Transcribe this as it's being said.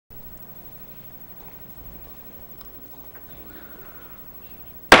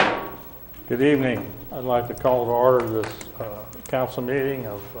Good evening. I'd like to call to order this council meeting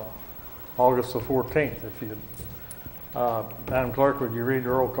of August the 14th. If you, Madam Clerk, would you read the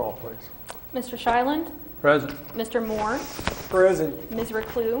roll call, please? Mr. Shyland? Present. Mr. Moore? Present. Ms.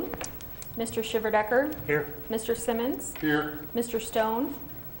 Reclue? Mr. Shiverdecker? Here. Mr. Simmons? Here. Mr. Stone?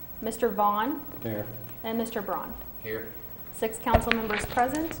 Mr. Vaughn? Here. And Mr. Braun. Here. 6 council members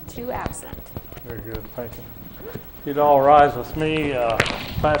present, 2 absent. Very good. Thank you. If you'd all rise with me,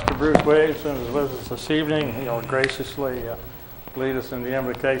 Pastor Bruce Williamson is with us this evening. He'll graciously lead us in the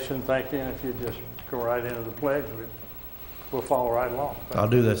invocation. Thank you. And if you'd just go right into the pledge, we'll follow right along. I'll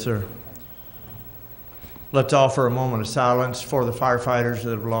do that, sir. Let's offer a moment of silence for the firefighters that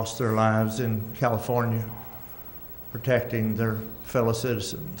have lost their lives in California, protecting their fellow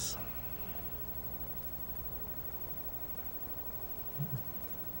citizens.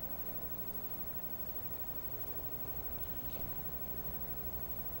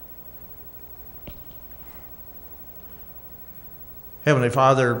 Heavenly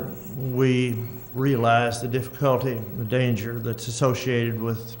Father, we realize the difficulty, the danger that's associated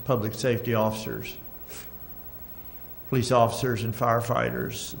with public safety officers, police officers and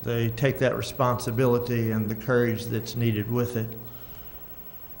firefighters. They take that responsibility and the courage that's needed with it.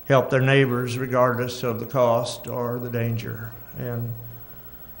 Help their neighbors regardless of the cost or the danger. And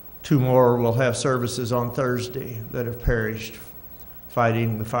 2 more will have services on Thursday that have perished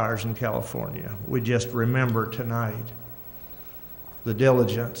fighting the fires in California. We just remember tonight the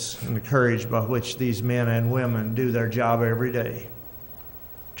diligence and the courage by which these men and women do their job every day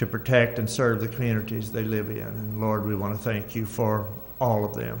to protect and serve the communities they live in. And Lord, we want to thank you for all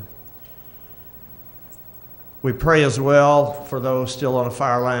of them. We pray as well for those still on the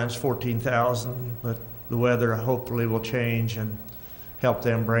fire lines, 14,000, but the weather hopefully will change and help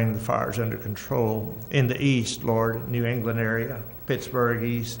them bring the fires under control. In the east, Lord, New England area, Pittsburgh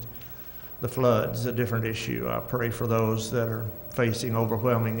east, the floods, a different issue. I pray for those that are facing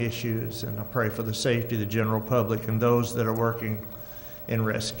overwhelming issues, and I pray for the safety of the general public and those that are working in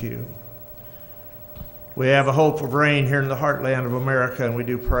rescue. We have a hope of rain here in the heartland of America, and we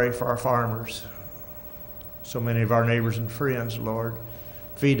do pray for our farmers. So many of our neighbors and friends, Lord,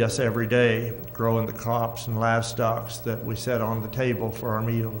 feed us every day, growing the crops and livestock that we set on the table for our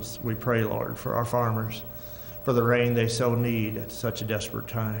meals. We pray, Lord, for our farmers, for the rain they so need at such a desperate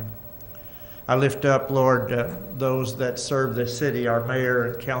time. I lift up, Lord, those that serve this city, our mayor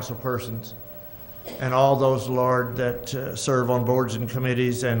and council persons, and all those, Lord, that serve on boards and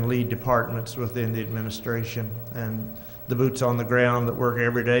committees and lead departments within the administration, and the boots on the ground that work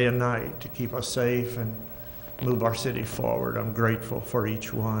every day and night to keep us safe and move our city forward. I'm grateful for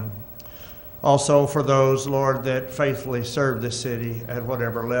each one. Also for those, Lord, that faithfully serve this city at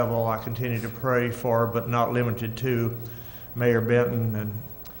whatever level, I continue to pray for, but not limited to, Mayor Benton and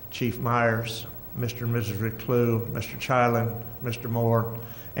Chief Myers, Mr. and Mrs. Reclue, Mr. Chyland, Mr. Moore,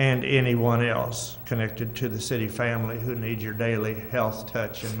 and anyone else connected to the city family who needs your daily health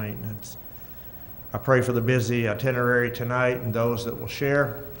touch and maintenance. I pray for the busy itinerary tonight and those that will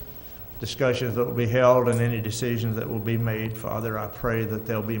share, discussions that will be held, and any decisions that will be made. Father, I pray that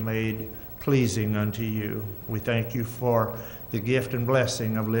they'll be made pleasing unto you. We thank you for the gift and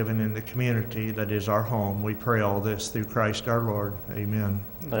blessing of living in the community that is our home. We pray all this through Christ our Lord. Amen.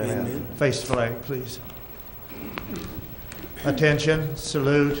 Amen. Face flag, please. Attention,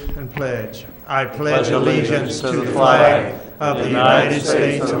 salute, and pledge. I pledge allegiance to the flag of the United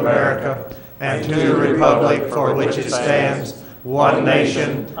States of America and to the republic for which it stands, one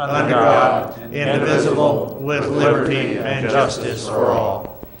nation, under God, indivisible, with liberty and justice for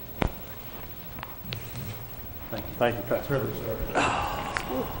all. Thank you, Pastor.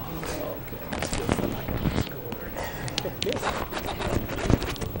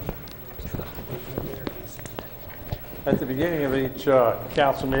 At the beginning of each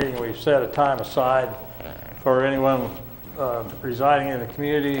council meeting, we set a time aside for anyone residing in the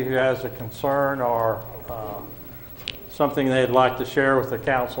community who has a concern or something they'd like to share with the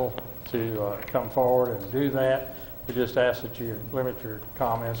council to come forward and do that. We just ask that you limit your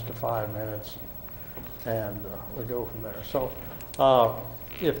comments to 5 minutes, and we'll go from there. So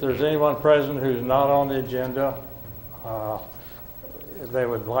if there's anyone present who's not on the agenda, if they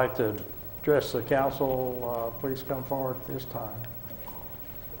would like to address the council, please come forward at this time.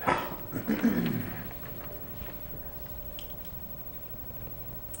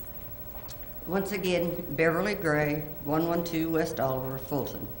 Once again, Beverly Gray, 112 West Oliver,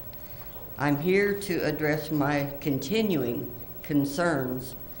 Fulton. I'm here to address my continuing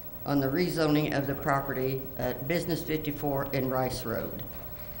concerns on the rezoning of the property at Business 54 and Rice Road.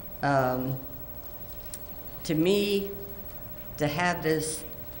 To me, to have this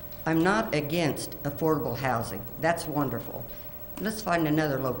I'm not against affordable housing. That's wonderful. Let's find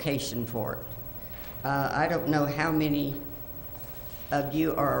another location for it. I don't know how many of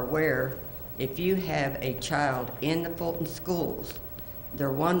you are aware, if you have a child in the Fulton schools,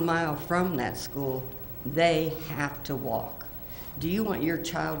 they're 1 mile from that school, they have to walk. Do you want your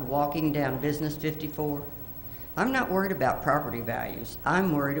child walking down Business 54? I'm not worried about property values.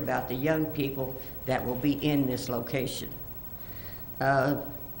 I'm worried about the young people that will be in this location.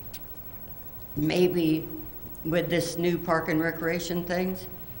 Maybe with this new park and recreation things,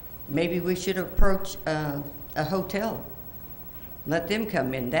 maybe we should approach a hotel. Let them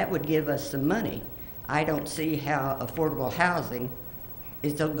come in. That would give us some money. I don't see how affordable housing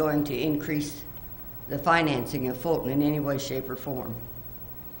is going to increase the financing of Fulton in any way, shape, or form.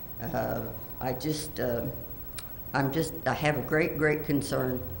 I have a great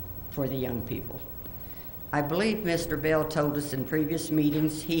concern for the young people. I believe Mr. Bell told us in previous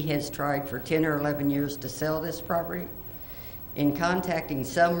meetings he has tried for 10 or 11 years to sell this property. In contacting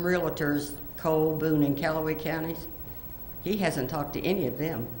some realtors, Cole, Boone, and Callaway counties, he hasn't talked to any of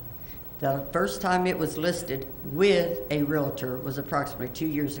them. The first time it was listed with a realtor was approximately 2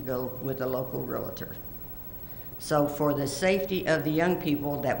 years ago with a local realtor. So for the safety of the young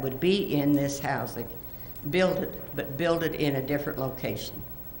people that would be in this housing, build it, but build it in a different location.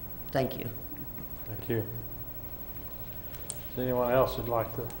 Thank you. Thank you. Is anyone else who'd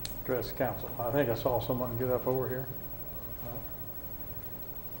like to address council? I think I saw someone get up over here. No?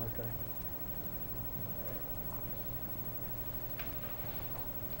 Okay.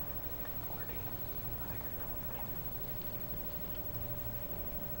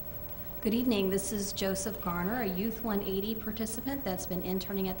 Good evening. This is Joseph Garner, a Youth 180 participant that's been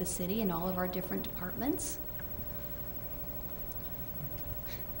interning at the city in all of our different departments.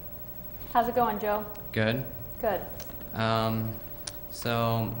 How's it going, Joe? Good. Good.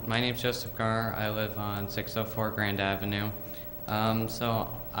 So my name's Joseph Garner. I live on 604 Grand Avenue. So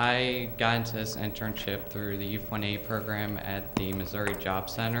I got into this internship through the Youth 180 program at the Missouri Job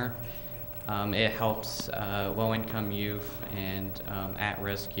Center. It helps low-income youth and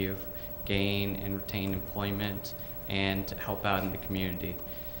at-risk youth gain and retain employment and help out in the community.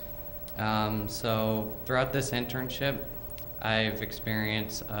 So throughout this internship, I've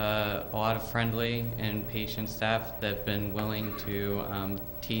experienced a lot of friendly and patient staff that have been willing to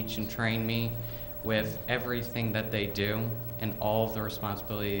teach and train me with everything that they do and all of the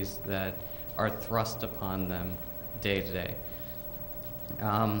responsibilities that are thrust upon them day to day.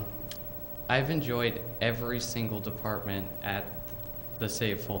 I've enjoyed every single department at the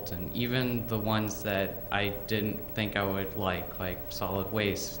city of Fulton, even the ones that I didn't think I would like solid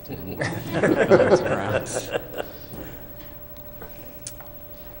waste and buildings grounds.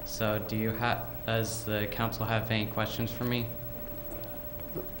 So does the council have any questions for me?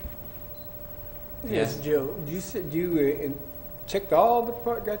 Yes, Yeah. Joe. You checked all the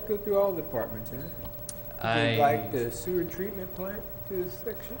got to go through all the departments, huh? Did you like the sewer treatment plant to this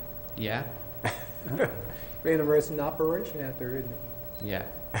section? Yeah. Very interesting operation out there, isn't it? Yeah.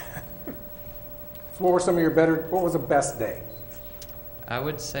 So what was the best day? I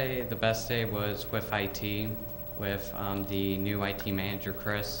would say the best day was with IT, with the new IT manager,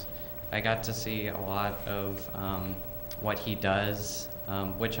 Chris. I got to see a lot of what he does,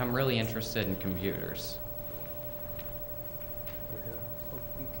 which I'm really interested in computers.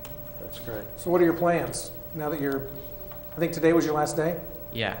 That's great. So what are your plans now that I think today was your last day?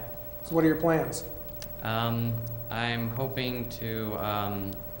 Yeah. So what are your plans? I'm hoping to,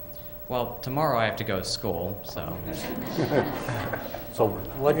 well, tomorrow I have to go to school, so. So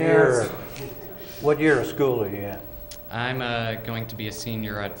what Yes. year of school are you in? I'm going to be a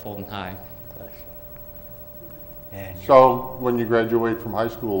senior at Fulton High. And So when you graduate from high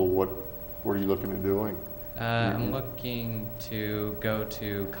school, what are you looking at doing? I'm looking to go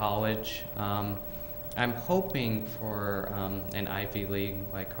to college. I'm hoping for an Ivy League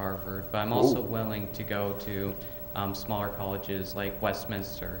like Harvard, but I'm also willing to go to smaller colleges like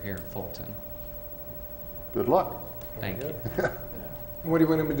Westminster here in Fulton. Good luck. Thank you. What are you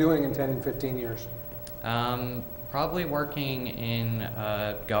going to be doing in 10 and 15 years? Probably working in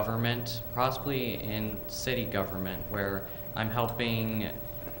government, possibly in city government, where I'm helping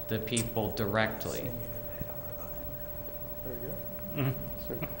the people directly.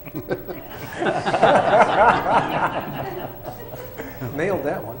 Nailed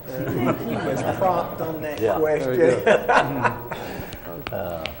that one. He was prompt on that Yeah. question.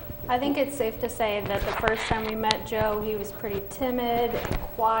 I think it's safe to say that the first time we met Joe, he was pretty timid and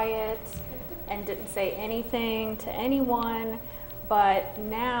quiet and didn't say anything to anyone. But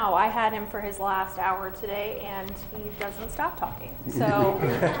now I had him for his last hour today, and he doesn't stop talking. So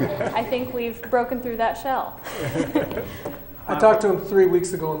I think we've broken through that shell. I talked to him 3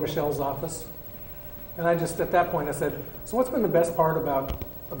 weeks ago in Michelle's office, and I just, at that point, I said, so what's been the best part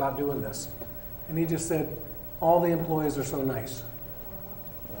about doing this? And he just said, all the employees are so nice.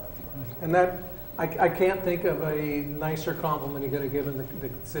 And that, I can't think of a nicer compliment you're going to give in the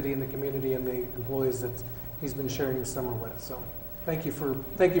city and the community and the employees that he's been sharing the summer with. So thank you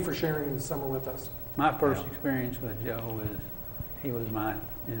for sharing the summer with us. My first experience with Joe was he was my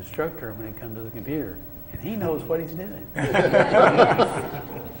instructor when it comes to the computer, and he knows what he's doing. He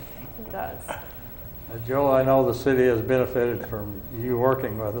does. Joe, I know the city has benefited from you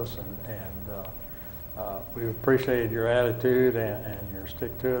working with us, and we appreciated your attitude and your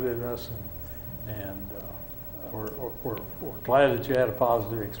stick-to-itiveness, and we're glad that you had a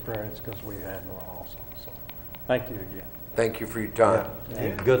positive experience, because we had one also. So thank you again. Thank you for your time.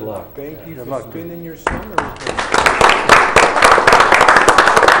 And good luck. Thank you Good for luck. spending your summer with us.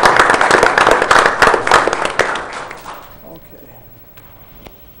 Okay.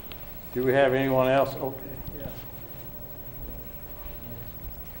 Do we have anyone else? Okay, yes.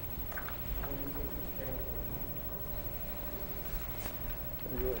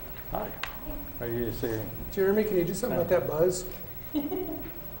 Very good. Hi. How are you this evening? Jeremy, can you do something about that buzz?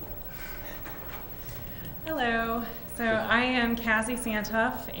 Hello. So I am Cassie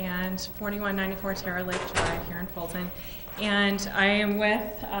Santuff, and 4194 Terra Lake Drive here in Fulton. And I am with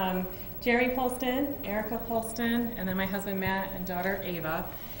Jerry Polston, Erica Polston, and then my husband Matt and daughter Ava.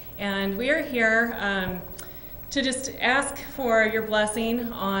 And we are here to just ask for your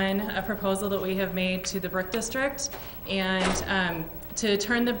blessing on a proposal that we have made to the Brick District, and to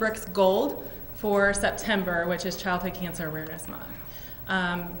turn the bricks gold for September, which is Childhood Cancer Awareness Month.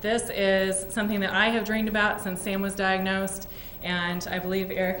 This is something that I have dreamed about since Sam was diagnosed, and I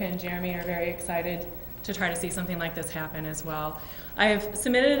believe Erica and Jeremy are very excited to try to see something like this happen as well. I have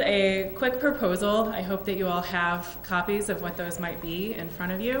submitted a quick proposal. I hope that you all have copies of what those might be in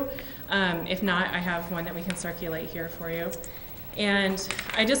front of you. If not, I have one that we can circulate here for you. And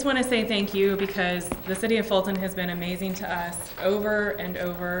I just want to say thank you, because the city of Fulton has been amazing to us over and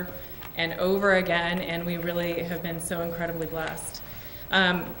over and over again, and we really have been so incredibly blessed.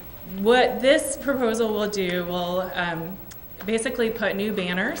 What this proposal will do will basically put new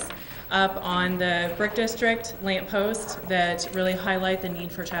banners up on the Brick District lamppost that really highlight the need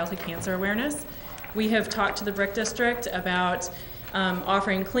for childhood cancer awareness. We have talked to the Brick District about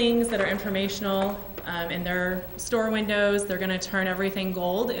offering clings that are informational in their store windows. They're going to turn everything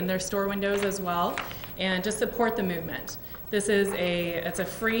gold in their store windows as well, and just support the movement. This is it's a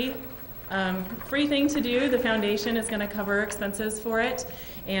free thing to do. The foundation is going to cover expenses for it,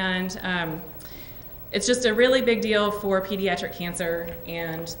 and it's just a really big deal for pediatric cancer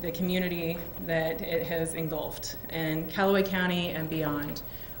and the community that it has engulfed in Callaway County and beyond.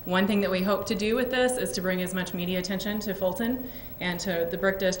 One thing that we hope to do with this is to bring as much media attention to Fulton and to the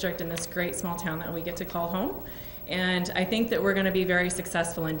Brick District and this great small town that we get to call home. And I think that we're going to be very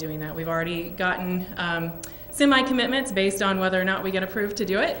successful in doing that. We've already gotten semi-commitments based on whether or not we get approved to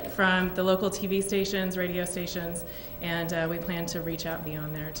do it from the local TV stations, radio stations, and we plan to reach out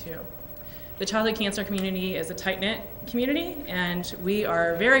beyond there too. The childhood cancer community is a tight-knit community, and we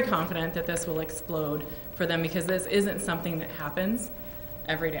are very confident that this will explode for them, because this isn't something that happens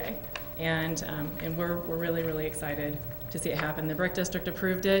every day. And we're really, really excited to see it happen. The Brick District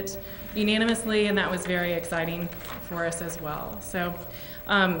approved it unanimously, and that was very exciting for us as well. So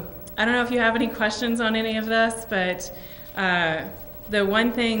I don't know if you have any questions on any of this, but the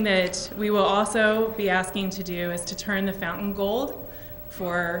one thing that we will also be asking to do is to turn the fountain gold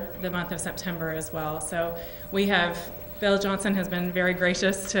for the month of September as well. So Bill Johnson has been very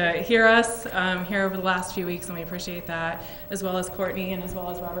gracious to hear us here over the last few weeks, and we appreciate that, as well as Courtney and as well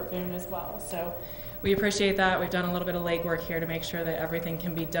as Robert Boone as well. So we appreciate that. We've done a little bit of legwork here to make sure that everything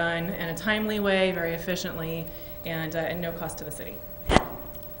can be done in a timely way, very efficiently, and at no cost to the city.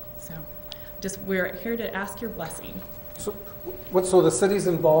 So we're here to ask your blessing. So the city's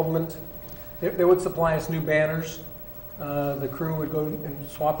involvement, they would supply us new banners. The crew would go and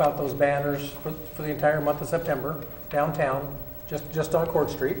swap out those banners for the entire month of September downtown, just on Court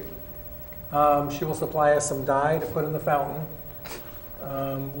Street. She will supply us some dye to put in the fountain.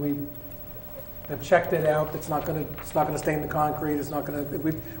 We have checked it out. It's not going to stain the concrete. It's not going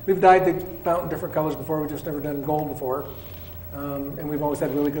to. We've dyed the fountain different colors before. We've just never done gold before, and we've always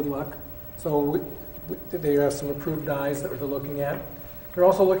had really good luck. So they have some approved dyes that they're looking at. They're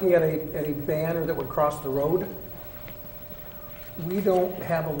also looking at a banner that would cross the road. We don't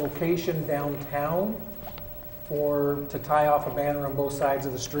have a location downtown to tie off a banner on both sides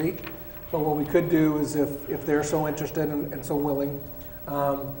of the street. But what we could do is if they're so interested and so willing,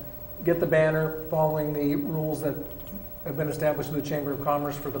 get the banner following the rules that have been established with the Chamber of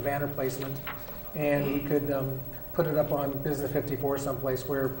Commerce for the banner placement. And we could put it up on Business 54 someplace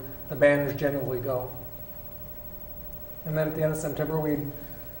where the banners generally go. And then at the end of September, we'd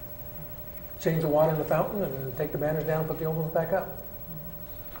change the water in the fountain and take the banners down and put the old ones back up.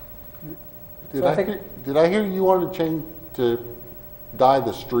 Did So I I, think- did I hear you wanted to change to dye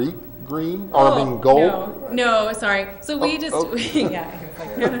the street green, or I mean gold? No, sorry. So we just, yeah, he was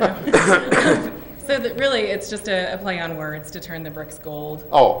like, no. So that really, it's just a play on words to turn the bricks gold.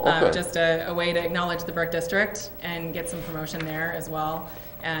 Oh, okay. Just a way to acknowledge the brick district and get some promotion there as well,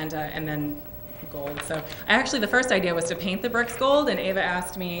 and then gold. So actually, the first idea was to paint the bricks gold, and Ava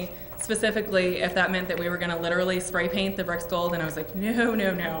asked me specifically if that meant that we were going to literally spray paint the bricks gold, and I was like,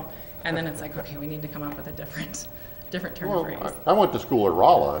 no. And then it's like, okay, we need to come up with a different turn of phrase. Well, I went to school at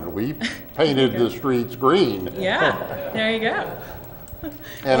Rolla, and we painted the streets green. Yeah, there you go.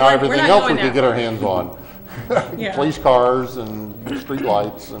 And Well, we're everything not else going we could that get our far. hands on. Yeah. Police cars and street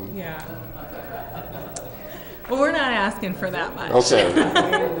lights and, Yeah. Well, we're not asking for that much. okay.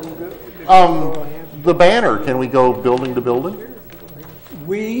 The banner, can we go building to building?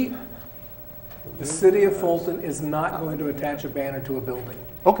 The city of Fulton is not going to attach a banner to a building.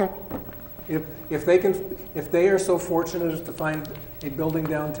 Okay, If they are so fortunate as to find a building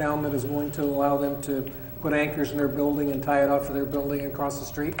downtown that is going to allow them to put anchors in their building and tie it off for their building across the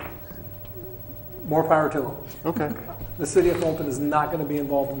street, more power to them. okay, The city of Fulton is not going to be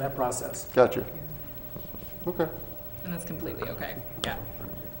involved in that process. gotcha. Okay. And that's completely okay. Yeah.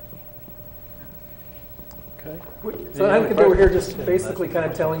 Okay. So I think we're here just basically kind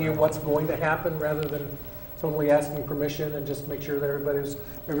of telling you what's going to happen rather than totally asking permission, and just make sure that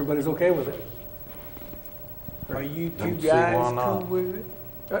everybody's okay with it. Are you two Don't see guys why cool not. with it?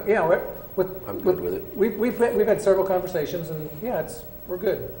 Yeah, I'm good with it. We've had several conversations, and yeah, we're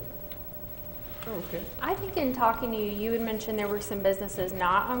good. Okay. I think in talking to you, you had mentioned there were some businesses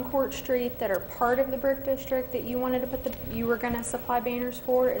not on Court Street that are part of the brick district that you wanted to you were going to supply banners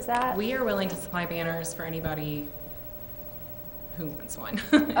for. Is that? We are willing to supply banners for anybody who wants one.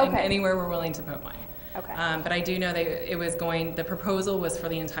 Okay. And anywhere we're willing to put one. Okay. But I do know that the proposal was for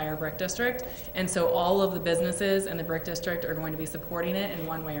the entire brick district, and so all of the businesses in the brick district are going to be supporting it in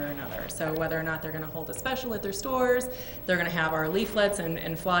one way or another. So whether or not they're going to hold a special at their stores, they're going to have our leaflets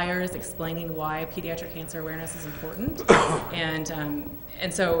and flyers explaining why pediatric cancer awareness is important, and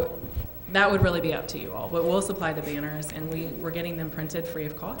so that would really be up to you all. But we'll supply the banners, and we're getting them printed free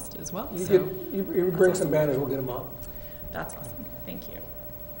of cost as well. You bring some banners, we'll get them up. That's awesome. Thank you.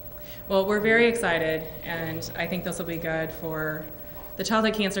 Well, we're very excited, and I think this will be good for the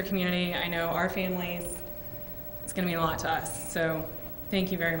childhood cancer community. I know our families, it's going to mean a lot to us. So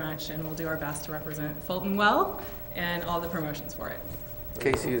thank you very much, and we'll do our best to represent Fulton well and all the promotions for it.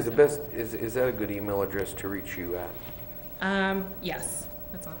 Casey, is that a good email address to reach you at? Yes,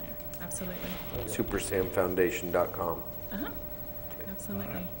 that's on there. Absolutely. SuperSamFoundation.com.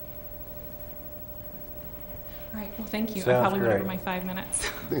 Absolutely. All right, well, thank you. I Sounds probably went over great. my 5 minutes.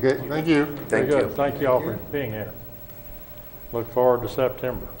 Okay, thank you. Very good. Thank you all for being here. Look forward to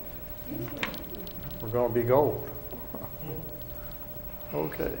September. We're going to be gold.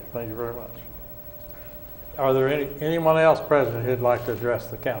 Okay, thank you very much. Are there anyone else present who'd like to address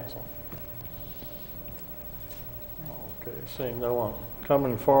the council? Okay, seeing no one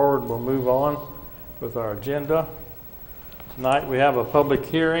coming forward, we'll move on with our agenda. Tonight we have a public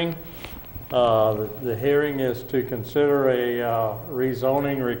hearing. The hearing is to consider a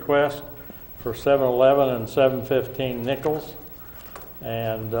rezoning request for 711 and 715 Nichols.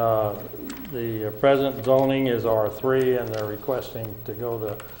 And the present zoning is R3, and they're requesting to go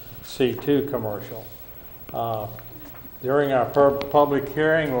to C2 commercial. During our public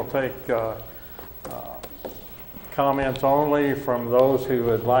hearing, we'll take comments only from those who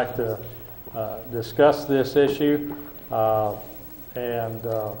would like to discuss this issue.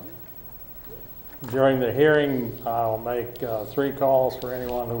 During the hearing, I'll make 3 calls for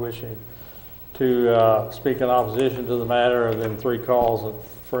anyone who wishing to speak in opposition to the matter, and then 3 calls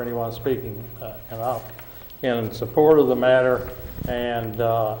for anyone speaking in support of the matter. And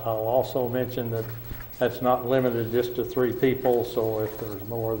I'll also mention that that's not limited just to 3 people, so if there's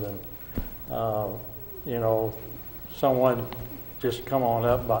more than, someone, just come on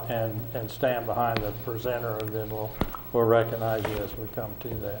up and stand behind the presenter, and then we'll recognize you as we come to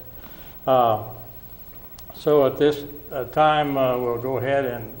that. So at this time, we'll go ahead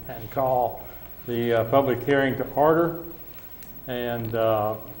and call the public hearing to order. And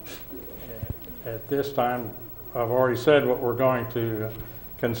at this time, I've already said what we're going to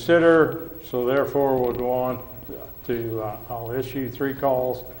consider, so therefore we'll go on to, I'll issue 3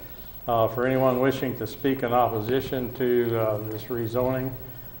 calls for anyone wishing to speak in opposition to this rezoning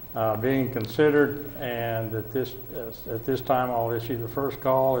being considered. And at this time, I'll issue the first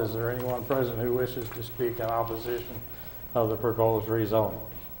call. Is there anyone present who wishes to speak in opposition of the proposed rezoning?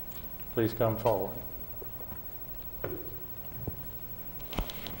 Please come forward.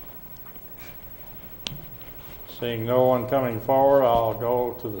 Seeing no one coming forward, I'll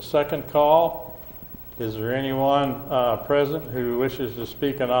go to the second call. Is there anyone present who wishes to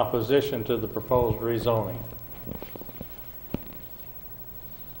speak in opposition to the proposed rezoning?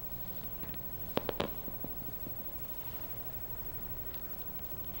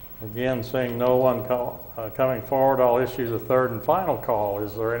 Again, seeing no one coming forward, I'll issue the third and final call.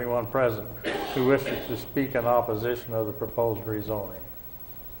 Is there anyone present who wishes to speak in opposition of the proposed rezoning?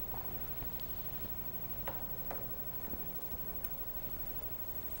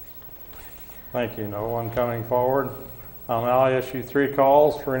 Thank you. No one coming forward. I'll now issue 3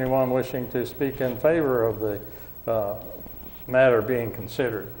 calls for anyone wishing to speak in favor of the matter being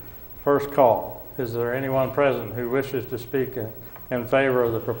considered. First call. Is there anyone present who wishes to speak in favor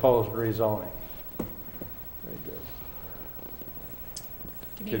of the proposed rezoning? Very good.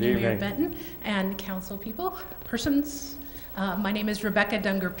 Good evening, Mayor Benton and council people, persons. My name is Rebecca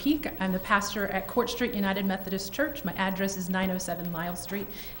Dunger-Peak. I'm the pastor at Court Street United Methodist Church. My address is 907 Lyle Street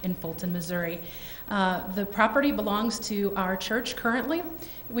in Fulton, Missouri. The property belongs to our church currently.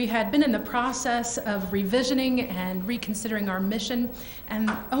 We had been in the process of revisioning and reconsidering our mission, and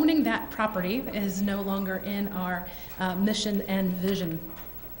owning that property is no longer in our mission and vision.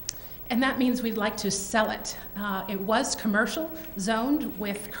 And that means we'd like to sell it. It was commercial zoned,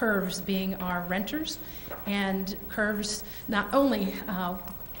 with Curves being our renters. And Curves not only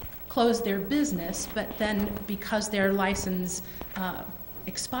closed their business, but then because their license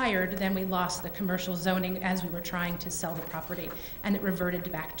expired, then we lost the commercial zoning as we were trying to sell the property, and it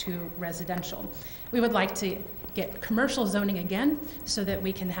reverted back to residential. We would like to get commercial zoning again so that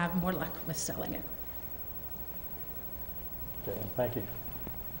we can have more luck with selling it. Okay, thank you.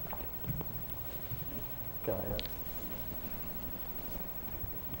 Go ahead.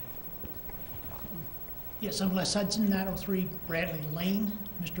 Yes, I'm Les Hudson, 903 Bradley Lane.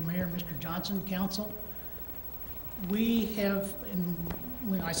 Mr. Mayor, Mr. Johnson, Council. We have, and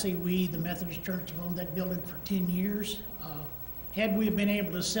when I say we, the Methodist Church have owned that building for 10 years. Had we been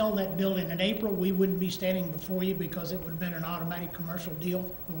able to sell that building in April, we wouldn't be standing before you because it would have been an automatic commercial deal,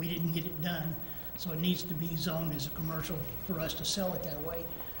 but we didn't get it done. So it needs to be zoned as a commercial for us to sell it that way.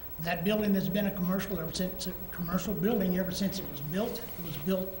 That building has been a commercial building ever since it was built. It was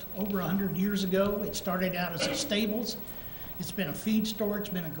built over 100 years ago. It started out as a stables. It's been a feed store. It's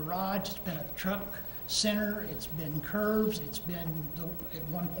been a garage. It's been a truck center. It's been Curves. It's been, at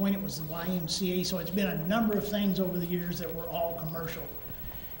one point it was the YMCA. So it's been a number of things over the years that were all commercial.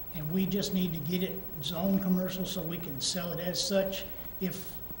 And we just need to get it zoned commercial so we can sell it as such.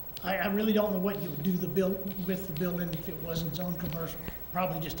 I really don't know what you would do with the building if it wasn't zoned commercial.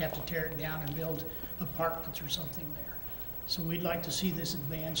 Probably just have to tear it down and build apartments or something there. So we'd like to see this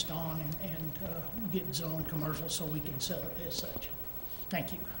advanced on and get zoned commercial so we can sell it as such.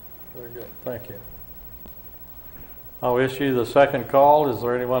 Thank you. Very good. Thank you. I'll issue the second call. Is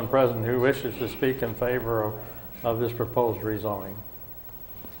there anyone present who wishes to speak in favor of this proposed rezoning?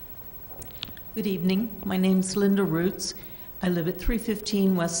 Good evening. My name's Linda Roots. I live at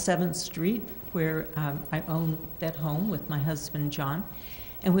 315 West 7th Street, where I own that home with my husband, John.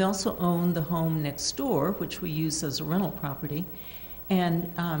 And we also own the home next door, which we use as a rental property.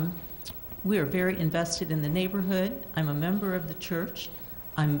 And we are very invested in the neighborhood. I'm a member of the church.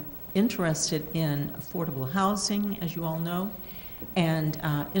 I'm interested in affordable housing, as you all know, and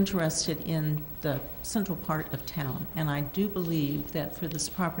interested in the central part of town. And I do believe that for this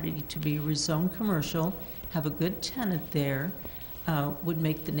property to be rezoned commercial, have a good tenant there, would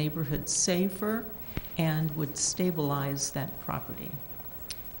make the neighborhood safer and would stabilize that property.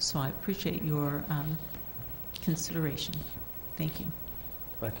 So I appreciate your consideration. Thank you.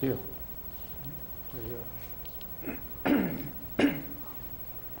 Thank you.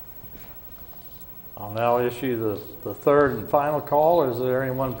 I'll now issue the third and final call. Is there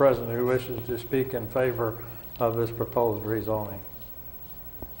anyone present who wishes to speak in favor of this proposed rezoning?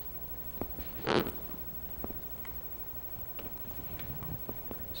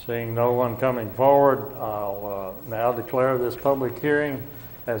 Seeing no one coming forward, I'll now declare this public hearing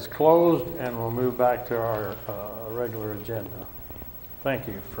as closed, and we'll move back to our regular agenda. Thank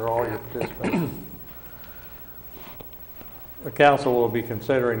you for all your participation. the council will be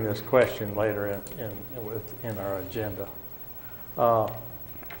considering this question later in our agenda.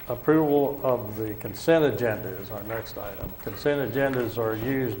 Approval of the consent agenda is our next item. Consent agendas are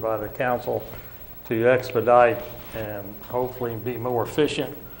used by the council to expedite and hopefully be more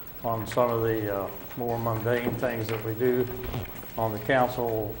efficient on some of the more mundane things that we do on the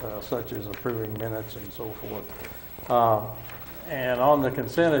council, such as approving minutes and so forth. And on the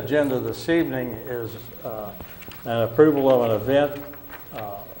consent agenda this evening is an approval of an event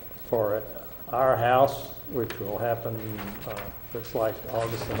for our house, which will happen, looks like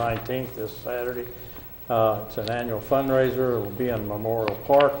August the 19th, this Saturday. It's an annual fundraiser. It will be in Memorial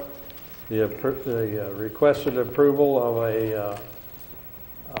Park. The requested approval of a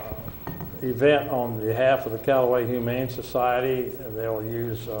event on behalf of the Callaway Humane Society. They'll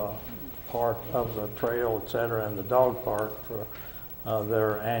use part of the trail, et cetera, and the dog park for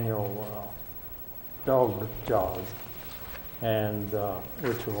their annual dog jog, and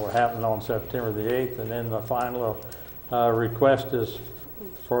which will happen on September the 8th. And then the final request is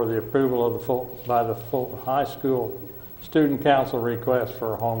for the approval of by the Fulton High School Student Council request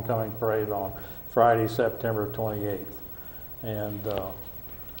for a homecoming parade on Friday, September 28th. And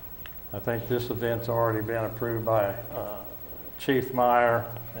I think this event's already been approved by Chief Meyer,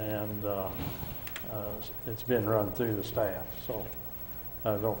 and it's been run through the staff. So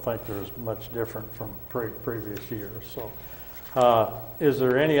I don't think there's much different from previous years. So is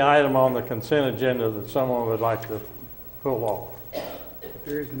there any item on the consent agenda that someone would like to pull off? If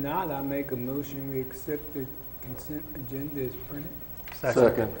there is not, I make a motion we accept the consent agenda as printed.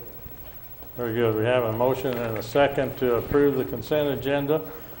 Second. Very good. We have a motion and a second to approve the consent agenda.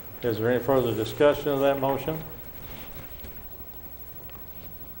 Is there any further discussion of that motion?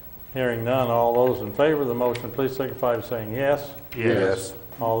 Hearing none, all those in favor of the motion, please signify by saying yes. Yes.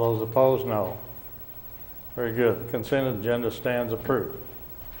 All those opposed, no. Very good. The consent agenda stands approved.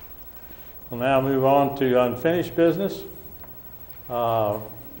 We'll now move on to unfinished business. We're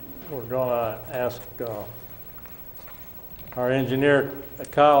going to ask our engineer,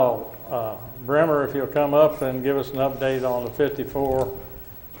 Kyle Bremer, if he'll come up and give us an update on the 54,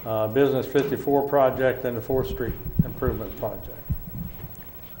 Business 54 project and the 4th Street Improvement Project.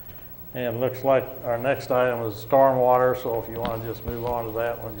 And looks like our next item is stormwater, so if you want to just move on to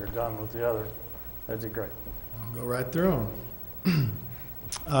that when you're done with the other, that'd be great. I'll go right through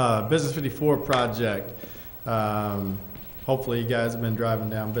them. Business 54 project. Hopefully you guys have been driving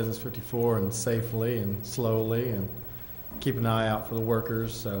down Business 54 and safely and slowly and keep an eye out for the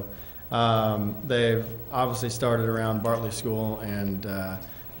workers. So they've obviously started around Bartley School, and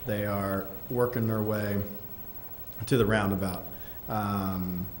they are working their way to the roundabout.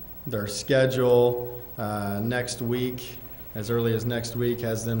 Their schedule next week, as early as next week,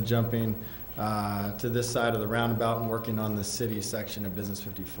 has them jumping to this side of the roundabout and working on the city section of Business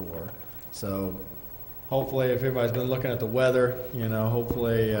 54. So hopefully, if everybody's been looking at the weather, you know,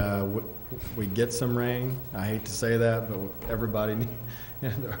 hopefully we get some rain. I hate to say that, but everybody, you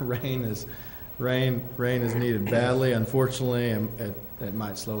know, the rain is needed badly. Unfortunately, it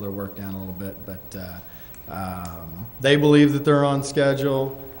might slow their work down a little bit, but they believe that they're on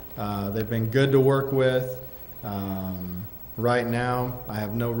schedule. They've been good to work with. Right now, I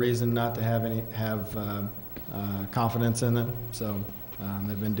have no reason not to have confidence in them. So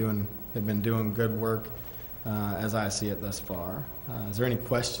they've been doing good work as I see it thus far. Is there any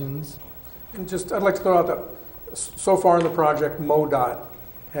questions? And just, I'd like to throw out that so far in the project, MoDOT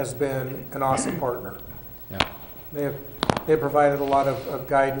has been an awesome partner. Yeah. They have provided a lot of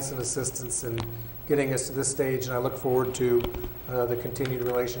guidance and assistance in getting us to this stage, and I look forward to the continued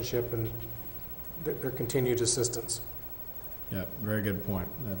relationship and their continued assistance. Yeah, very good point.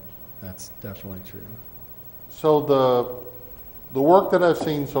 That's definitely true. So the work that I've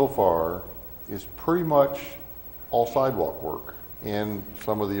seen so far is pretty much all sidewalk work, and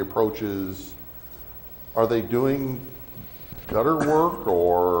some of the approaches. Are they doing gutter work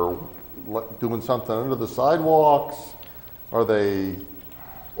or doing something under the sidewalks?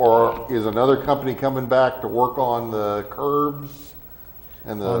 Or is another company coming back to work on the curbs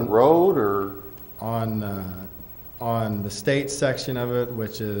and the road, or? On the state section of it,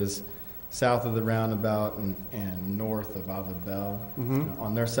 which is south of the roundabout and north of Ava Bell,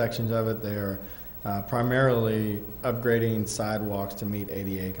 on their sections of it, they are primarily upgrading sidewalks to meet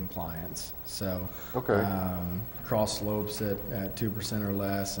ADA compliance. So cross slopes at 2% or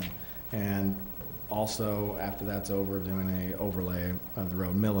less, and also after that's over, doing a overlay of the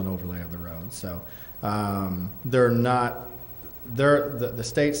road, mill and overlay of the road. So the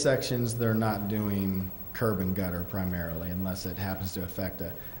state sections, they're not doing curb and gutter primarily, unless it happens to affect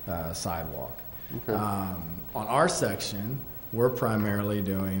a sidewalk. Okay. On our section, we're primarily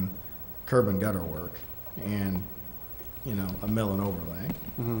doing curb and gutter work and, a mill and overlay.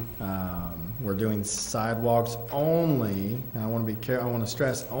 We're doing sidewalks only, and I want to be careful, I want to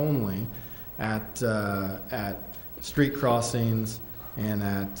stress only at street crossings and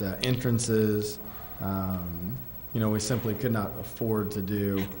at entrances. We simply could not afford to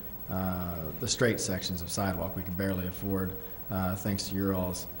do the straight sections of sidewalk. We could barely afford, thanks to your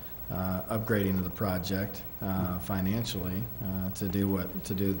all's upgrading of the project financially, to do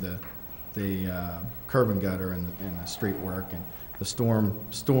the curb and gutter and the street work and the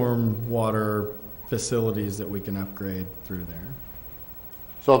storm water facilities that we can upgrade through there.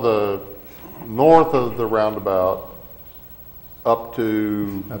 So the north of the roundabout up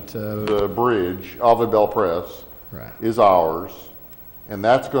to the bridge, Ave Bell Press, right, is ours. And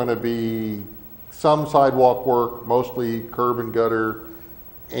that's going to be some sidewalk work, mostly curb and gutter,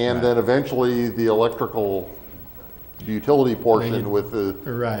 and right, then eventually the electrical, the utility portion with the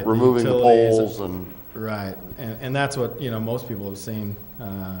right, removing the poles and right, and that's what most people have seen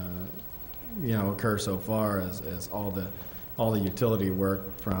occur so far as all the utility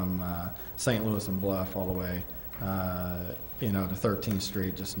work from St. Louis and Bluff all the way to 13th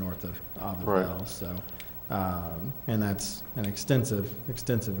Street just north of Ave Bell. Right. So and that's an extensive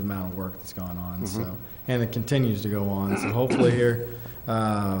amount of work that's gone on. So, and it continues to go on. So hopefully here,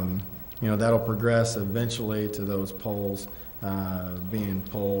 that'll progress eventually to those poles being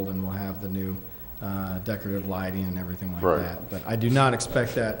pulled, and we'll have the new decorative lighting and everything like Right. that. But I do not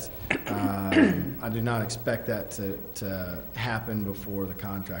expect that. I do not expect that to happen before the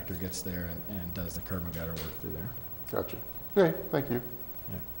contractor gets there and does the curb and gutter work through there. Gotcha. Okay, thank you.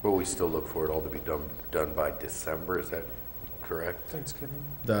 Will we still look for it all to be done by December? Is that correct? Thanksgiving.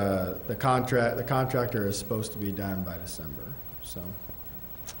 The contractor is supposed to be done by December. So,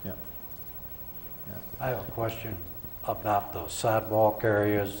 yeah. I have a question about those sidewalk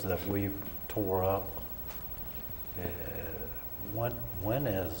areas that we've tore up. When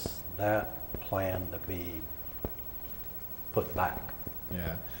is that planned to be put back?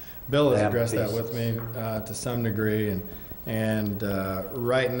 Yeah, Bill has Them addressed that pieces. with me to some degree, and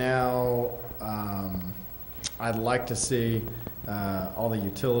right now, I'd like to see all the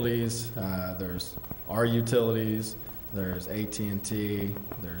utilities. There's our utilities, there's AT&T,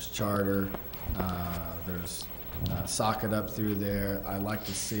 there's Charter, there's socket up through there. I'd like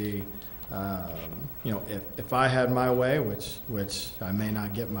to see, if I had my way, which I may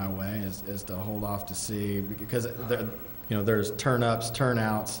not get my way, is to hold off to see, because there's turn-ups,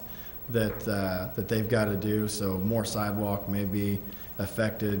 turn-outs that they've got to do. So more sidewalk may be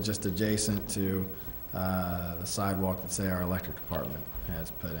affected just adjacent to the sidewalk that, say, our electric department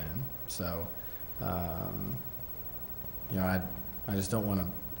has put in. So, I just don't want to,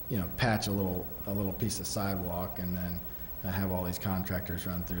 patch a little piece of sidewalk and then have all these contractors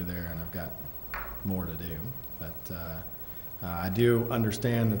run through there, and I've got more to do. But I do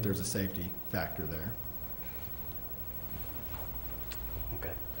understand that there's a safety factor there.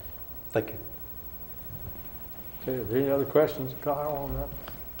 Okay, thank you. Okay, are there any other questions, Kyle,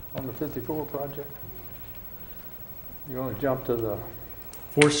 on the 54 project? You want to jump to the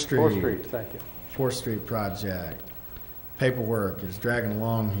 4th Street. 4th Street, thank you. 4th Street project. Paperwork is dragging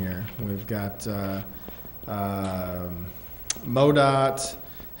along here. We've got MoDOT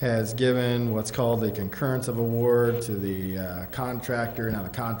has given what's called the concurrence of award to the contractor. Now the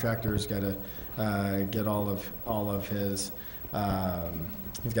contractor's got to get all of his.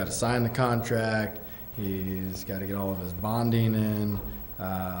 He's got to sign the contract. He's got to get all of his bonding in,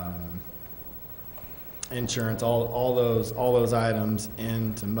 insurance, all those items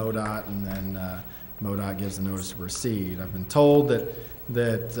into MoDOT, and then MoDOT gives a notice to proceed. I've been told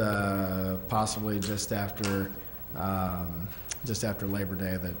that possibly just after Labor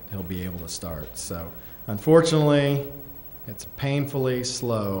Day that he'll be able to start. So unfortunately, it's painfully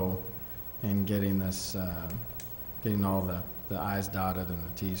slow in getting this, getting all the I's dotted and the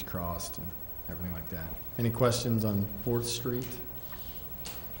T's crossed and everything like that. Any questions on 4th Street?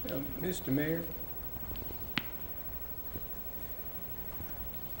 Mr. Mayor?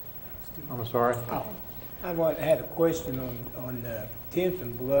 I'm sorry? I had a question on 10th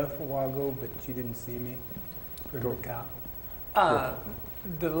and Bluff a while ago, but you didn't see me. Go. Kyle.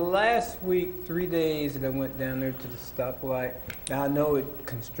 The last week, 3 days that I went down there to the stoplight, now I know a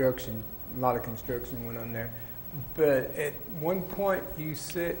lot of construction went on there, but at one point you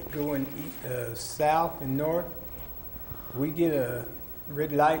said going south and north, we get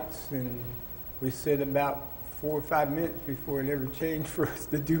red lights, and we said about 4 or 5 minutes before it ever changed for us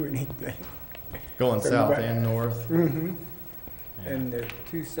to do anything. Going south and north? Mm-hmm. And the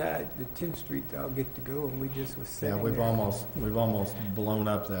two sides, the 10th Street, all get to go, and we just was sitting Yeah, we've there. almost blown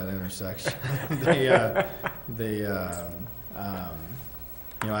up that intersection.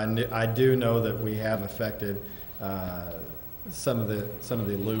 I do know that we have affected some of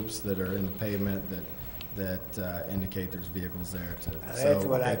the loops that are in the pavement that indicate there's vehicles there too. That's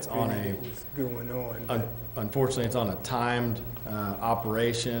what I it's on figured was going on. But unfortunately, it's on a timed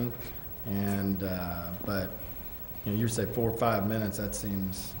operation, and but you say 4 or 5 minutes. That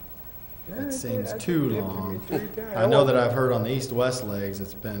seems too long. I know that I've heard on the east-west legs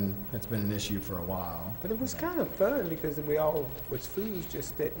it's been an issue for a while. But it was kind of fun because we all was fools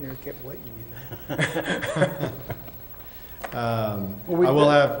just sitting there and kept waiting, I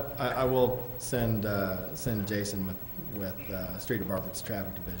will send Jason with Street Department's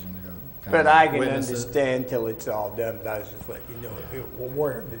traffic division to go. But I can understand till it's all done, but I was just letting you know,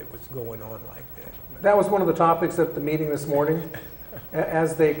 aware that it was going on like that. That was one of the topics at the meeting this morning.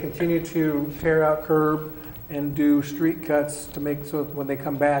 As they continue to tear out curb and do street cuts to make so that when they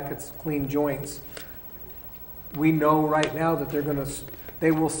come back, it's clean joints. We know right now that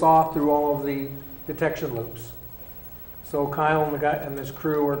they will saw through all of the detection loops. So Kyle and the guy and this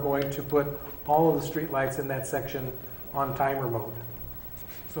crew are going to put all of the street lights in that section on timer mode.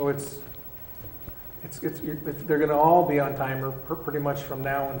 So they're going to all be on timer pretty much from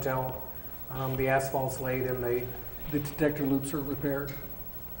now until the asphalt's laid and the detector loops are repaired.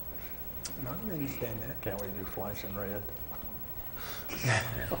 I can understand that. Can't we do flashing red?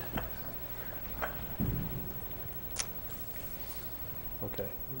 Okay.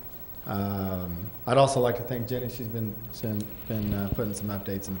 I'd also like to thank Jenny. She's been putting some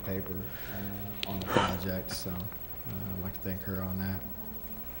updates in the paper on the project, so I'd like to thank her on that.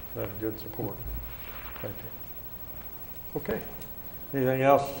 That's good support. Thank you. Okay. Anything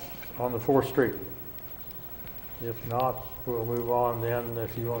else on the 4th Street? If not, we'll move on then.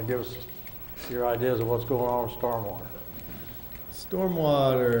 If you want to give us your ideas of what's going on with stormwater.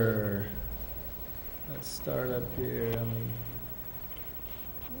 Stormwater. Let's start up here.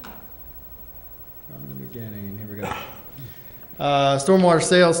 From the beginning. Here we go. Stormwater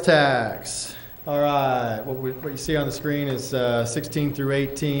sales tax. All right. What you see on the screen is 16 through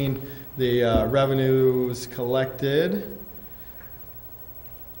 18. The revenues collected.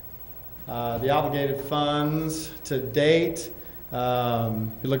 The obligated funds to date.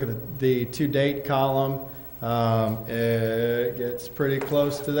 If you look at the to date column, it gets pretty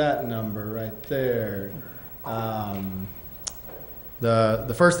close to that number right there.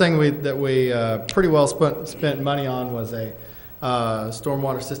 The first thing that we pretty well spent money on was a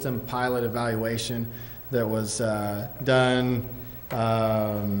stormwater system pilot evaluation that was done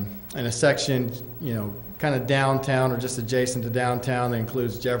in a section, kind of downtown or just adjacent to downtown that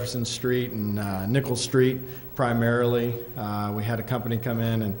includes Jefferson Street and Nickel Street primarily. We had a company come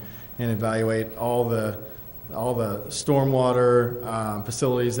in and evaluate all the stormwater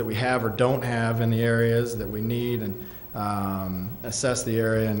facilities that we have or don't have in the areas that we need, and assess the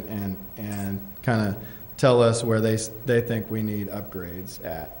area and kind of tell us where they think we need upgrades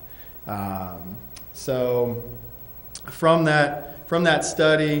at. So from that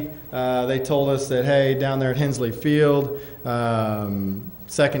study, they told us that, hey, down there at Hensley Field,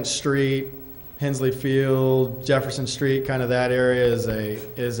 2nd Street, Hensley Field, Jefferson Street, kind of that area is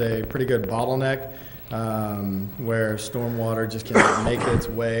a pretty good bottleneck where stormwater just can't make its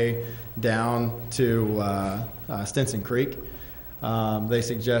way down to Stinson Creek. They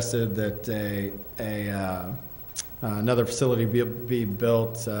suggested that another facility be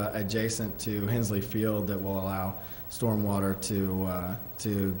built adjacent to Hensley Field that will allow stormwater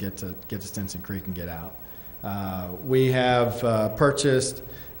to get to Stinson Creek and get out. We have purchased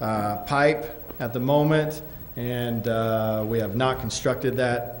pipe at the moment, and we have not constructed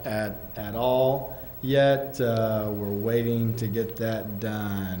that at all yet. We're waiting to get that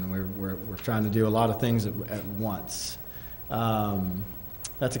done. We're trying to do a lot of things at once.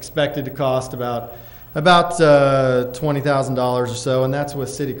 That's expected to cost about $20,000 or so, and that's with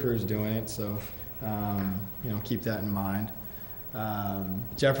City Crews doing it. So keep that in mind.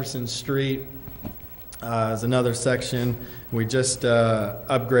 Jefferson Street is another section. We just slowly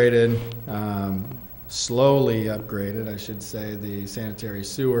upgraded, I should say, the sanitary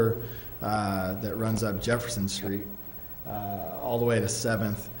sewer that runs up Jefferson Street all the way to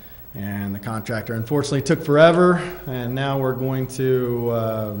 7th. And the contractor unfortunately took forever, and now we're going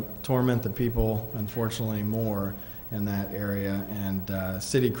to torment the people, unfortunately, more in that area. And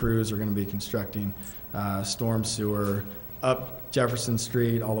City Crews are going to be constructing storm sewer up Jefferson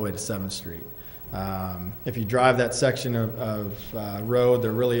Street all the way to 7th Street. If you drive that section of road,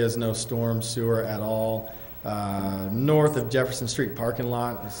 there really is no storm sewer at all. north of Jefferson Street parking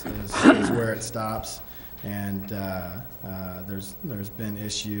lot is where it stops. And there's been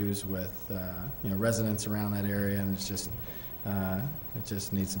issues with residents around that area, and it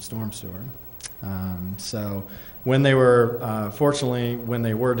just needs some storm sewer. So when they were fortunately when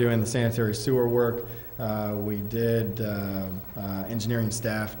they were doing the sanitary sewer work, we did engineering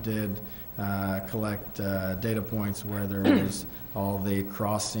staff did collect data points where there was all the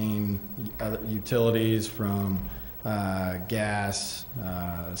crossing other utilities from gas,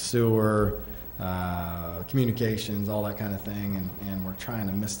 sewer, communications, all that kind of thing, and we're trying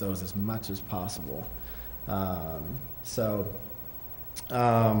to miss those as much as possible.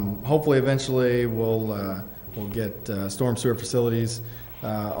 Hopefully eventually we'll get storm sewer facilities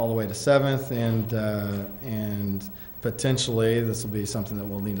all the way to 7th, and potentially this will be something that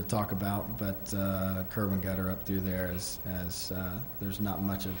we'll need to talk about, but curb and gutter up through there as there's not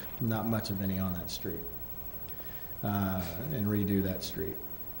much of any on that street, and redo that street.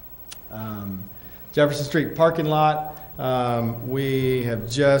 Jefferson Street parking lot, we have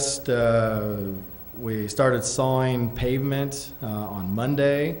just we started sawing pavement on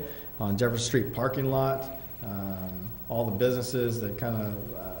Monday on Jefferson Street parking lot. All the businesses that kind of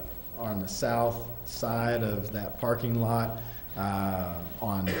are on the south side of that parking lot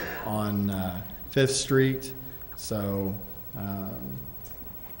on 5th Street. So a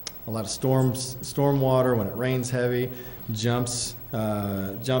lot of stormwater when it rains heavy jumps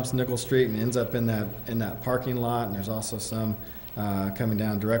Nickel Street and ends up in that parking lot. And there's also some coming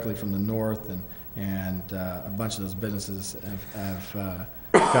down directly from the north, and a bunch of those businesses have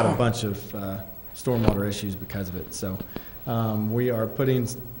got a bunch of stormwater issues because of it. So we are putting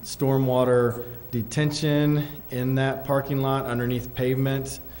stormwater detention in that parking lot underneath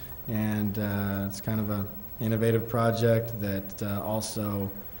pavement, and it's kind of an innovative project that also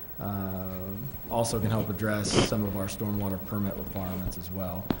can help address some of our stormwater permit requirements as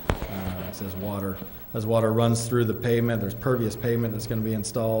well. As water runs through the pavement, there's pervious pavement that's going to be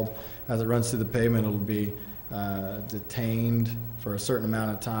installed. As it runs through the pavement, it'll be detained for a certain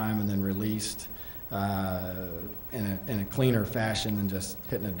amount of time and then released in a cleaner fashion than just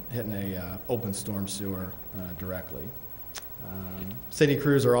hitting a open storm sewer directly. City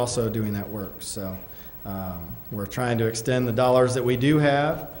crews are also doing that work, so we're trying to extend the dollars that we do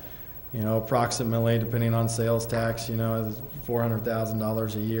have. Approximately, depending on sales tax,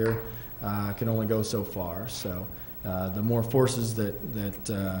 $400,000 a year can only go so far. So the more forces that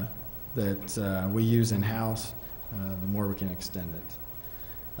we use in-house, the more we can extend it.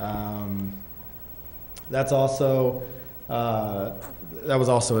 That was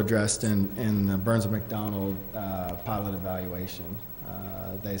also addressed in the Burns and McDonald pilot evaluation.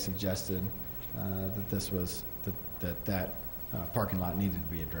 They suggested that parking lot needed to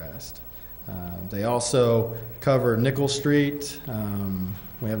be addressed. They also cover Nickel Street.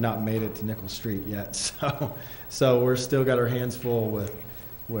 We have not made it to Nickel Street yet, so we're still got our hands full with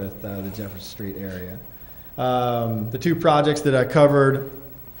the Jefferson Street area. The two projects that I covered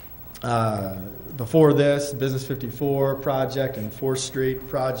before this, Business 54 project and 4th Street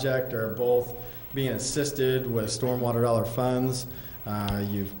project, are both being assisted with stormwater dollar funds.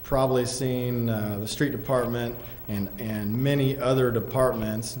 You've probably seen the street department and many other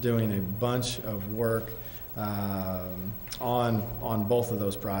departments doing a bunch of work on both of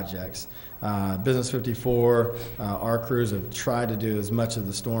those projects. Business 54, our crews have tried to do as much of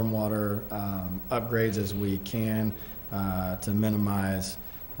the stormwater upgrades as we can to minimize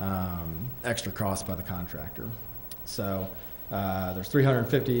extra costs by the contractor. So there's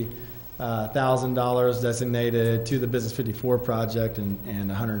 $350,000 designated to the Business 54 project and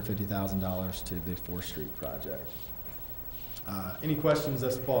 $150,000 to the 4th Street project. Any questions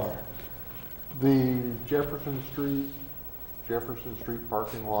thus far? The Jefferson Street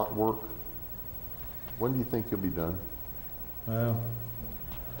parking lot work, when do you think you'll be done? Well,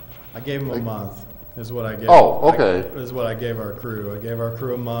 I gave them a month, is what I gave. Oh, okay. Is what I gave our crew. I gave our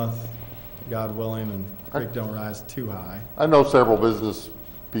crew a month, God willing, and creek don't rise too high. I know several business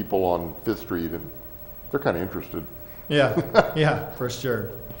people on 5th Street, and they're kind of interested. Yeah, yeah, for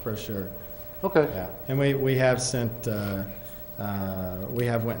sure. Okay. Yeah, and we have sent, we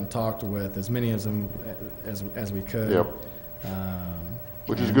have went and talked with as many of them as we could. Yep.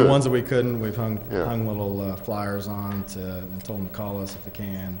 Which is and good. The ones that we couldn't, we've hung little flyers on and told them to call us if they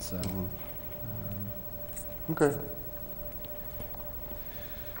can. So. Okay.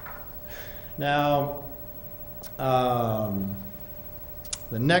 Now,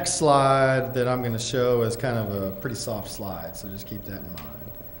 the next slide that I'm going to show is kind of a pretty soft slide, so just keep that in mind.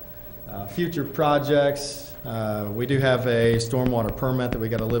 Future projects, we do have a stormwater permit that we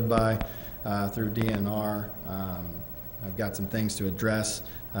got to live by through DNR. I've got some things to address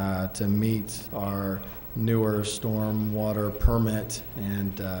to meet our newer stormwater permit,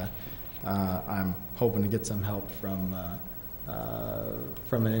 and I'm hoping to get some help from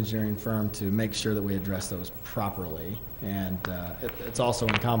an engineering firm to make sure that we address those properly. And it's also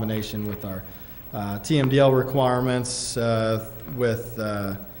in combination with our TMDL requirements with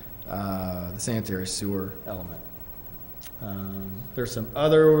the sanitary sewer element. There's some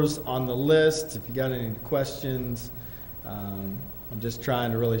others on the list. If you got any questions, I'm just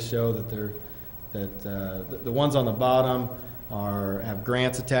trying to really show that the ones on the bottom have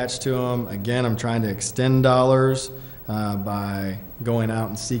grants attached to them. Again, I'm trying to extend dollars by going out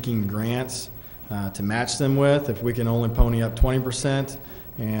and seeking grants to match them with. If we can only pony up 20%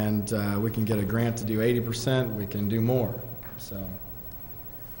 and we can get a grant to do 80%, we can do more. So,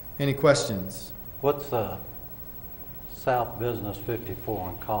 any questions? What's South Business 54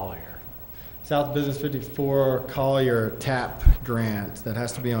 on Collier? South Business 54 Collier TAP grant. That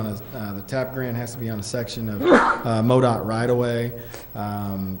has to be on the TAP grant has to be on a section of MoDOT right-of-way.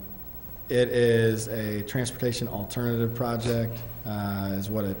 It is a transportation alternative project, is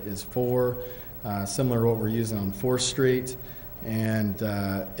what it is for. Similar to what we're using on 4th Street. And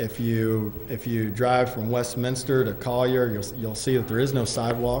if you drive from Westminster to Collier, you'll see that there is no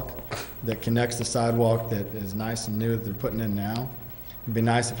sidewalk that connects the sidewalk that is nice and new that they're putting in now. It'd be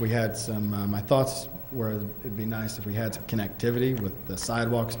nice if we had some, my thoughts were it'd be nice if we had some connectivity with the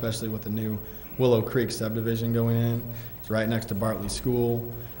sidewalk, especially with the new Willow Creek subdivision going in. It's right next to Bartley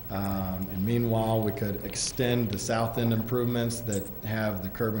School. And meanwhile, we could extend the south end improvements that have the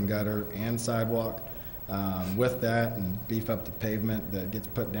curb and gutter and sidewalk with that, and beef up the pavement that gets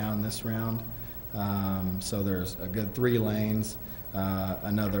put down this round. So there's a good 3 lanes,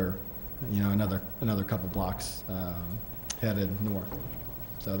 another couple blocks headed north.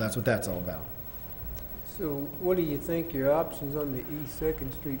 So that's what that's all about. So what do you think your options on the East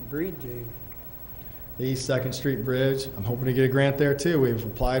 2nd Street Bridge is? The East 2nd Street Bridge, I'm hoping to get a grant there too. We've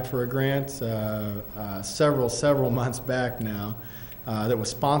applied for a grant several months back now that was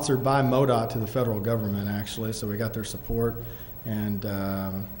sponsored by MoDOT to the federal government, actually. So we got their support, and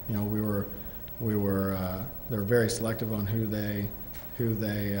they were very selective on who they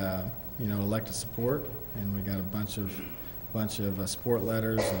elect to support, and we got a bunch of support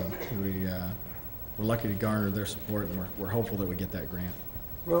letters, and we're lucky to garner their support, and we're hopeful that we get that grant.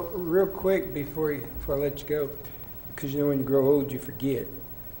 Well, real quick before I let you go, because when you grow old, you forget.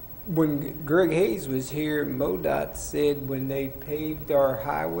 When Greg Hayes was here, MoDOT said when they paved our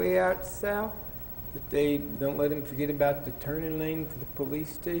highway out south, that they don't let them forget about the turning lane for the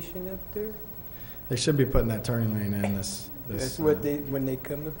police station up there. They should be putting that turning lane in this. That's what when they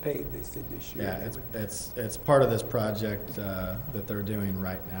come to pave, they said this year. Yeah, it's part of this project that they're doing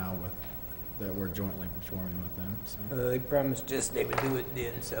right now that we're jointly performing with them. So. They promised us they would do it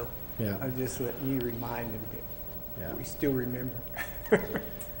then, so yeah. I'm just letting you remind them that we still remember.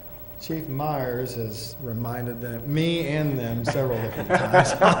 Chief Myers has reminded me and them several different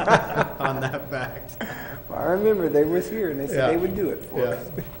times on that fact. Well, I remember they was here and they said they would do it for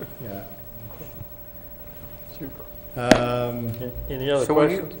us. Yeah. Super. Any other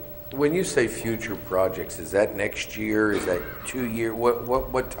questions? When you say future projects, is that next year? Is that 2 year?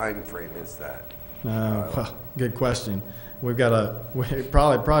 What time frame is that? Well, good question. We've got it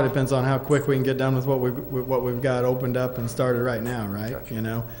probably depends on how quick we can get done with what we've got opened up and started right now, right? Gotcha. You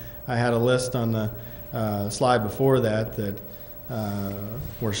know, I had a list on the slide before that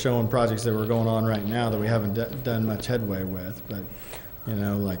we're showing projects that we're going on right now that we haven't done much headway with, but and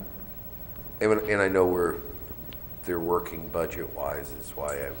I know they're working budget-wise. Is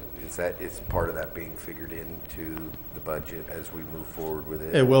why is part of that being figured into the budget as we move forward with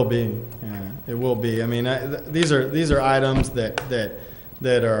it? It will be. Yeah, it will be. I mean, these are items that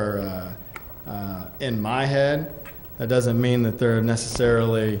are in my head. That doesn't mean that they're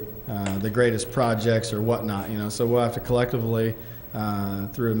necessarily the greatest projects or whatnot. You know, so we'll have to collectively,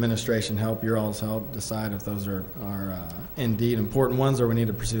 through administration help, your all's help, decide if those are indeed important ones or we need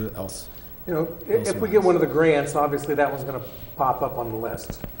to pursue else. You know, if we get one of the grants, obviously that one's going to pop up on the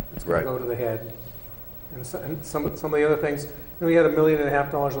list. It's going to go to the head. And some of the other things, we had $1.5 million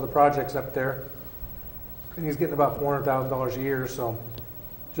worth of projects up there, and he's getting about $400,000 a year. So,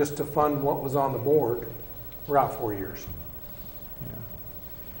 just to fund what was on the board, we're out 4 years.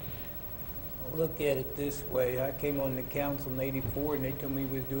 Look at it this way. I came on the council in '84, and they told me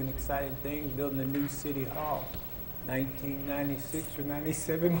we was doing exciting things, building a new city hall. 1996 or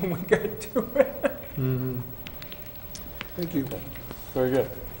 97 when we got to it. Mm-hmm. Thank you. Very good.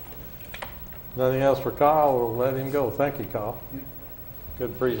 Nothing else for Kyle? We'll let him go. Thank you, Kyle.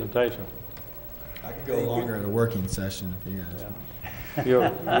 Good presentation. I could go longer at a working session if you guys. We're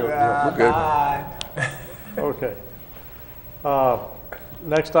good. Okay.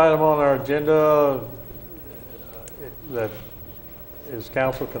 Next item on our agenda that is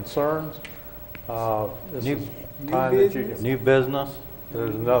council concerns. This is time that you can. New business?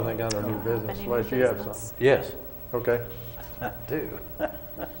 There's nothing under new business Any unless new you have business? something. Yes, Okay. I do.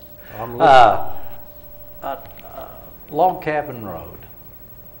 I'm listening. Log Cabin Road.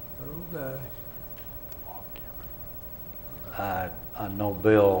 Oh, gosh. I know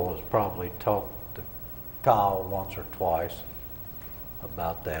Bill has probably talked to Kyle once or twice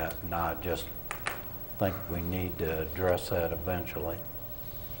about that, and I just think we need to address that eventually.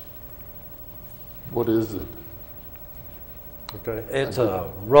 What is it? Okay. It's a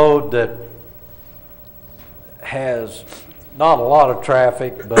road that has not a lot of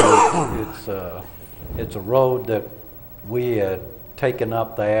traffic, but it's a road that we had taken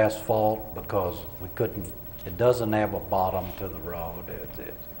up the asphalt because we couldn't, it doesn't have a bottom to the road.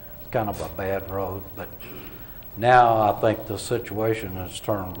 It's kind of a bad road, but now I think the situation has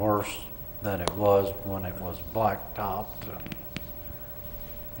turned worse than it was when it was blacktopped. And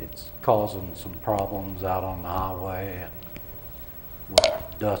it's causing some problems out on the highway and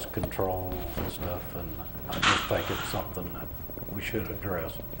with dust control and stuff, and I just think it's something that we should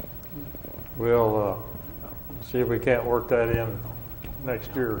address. We'll see if we can't work that in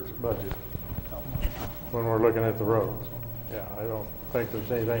next year's budget when we're looking at the roads. Yeah, I don't think there's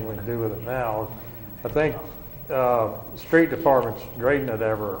anything we can do with it now. I think street department's grading it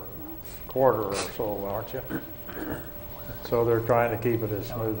every quarter or so, aren't you? So they're trying to keep it as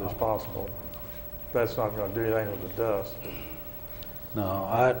smooth as possible. That's not going to do anything with the dust. No,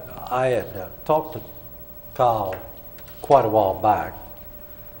 I had talked to Kyle quite a while back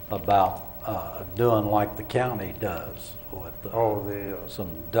about doing like the county does with some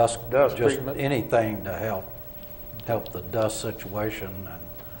dust just treatment? anything to help the dust situation. And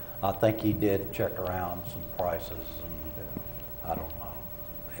I think he did check around some prices, and I don't know.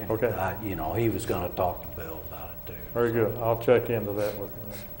 And Okay. He was going to talk to Bill about it too. Very good. I'll check into that with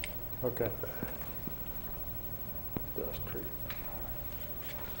him. Okay. Dust treatment.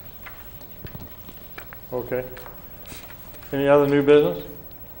 Okay. Any other new business?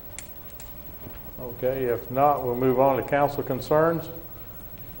 Okay, if not, we'll move on to council concerns.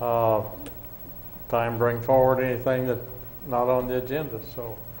 Time to bring forward anything that's not on the agenda.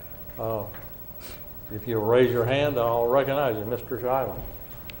 So if you'll raise your hand, I'll recognize you, Mr. Shiloh.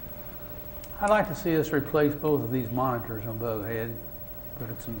 I'd like to see us replace both of these monitors on both head.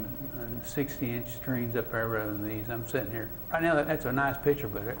 Put some 60-inch screens up there rather than these. I'm sitting here. Right now, that's a nice picture,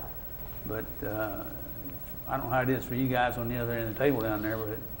 but I don't know how it is for you guys on the other end of the table down there, but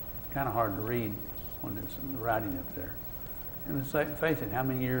it's kind of hard to read when it's writing up there. And let's face it, how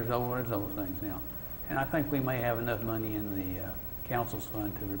many years old are those things now? And I think we may have enough money in the council's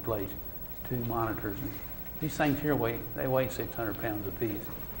fund to replace 2 monitors. And these things here weigh 600 pounds apiece.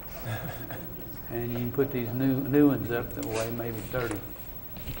 And you can put these new ones up that weigh maybe 30.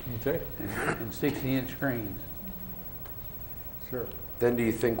 Okay. And 60-inch screens. Sure. Then do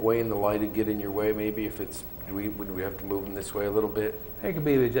you think Wayne, the light would get in your way maybe if it's, would we have to move them this way a little bit? It could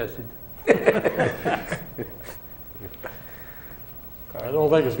be adjusted. I don't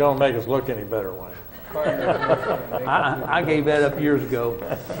think it's going to make us look any better, Wayne. I gave that up years ago.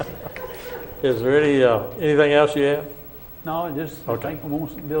 Is there anything else you have? No, just I think we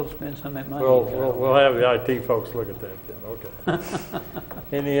want to be able to spend some of that money. We'll have the IT folks look at that then. Okay.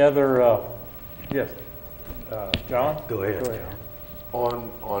 Any other? Yes. John? Go ahead, John.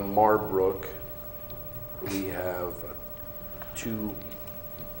 On Marbrook, we have 2,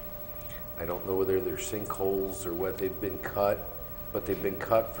 I don't know whether they're sinkholes or what, they've been cut, but they've been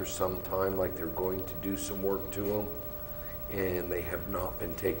cut for some time, like they're going to do some work to them, and they have not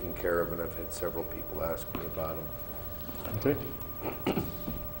been taken care of, and I've had several people ask me about them. Okay.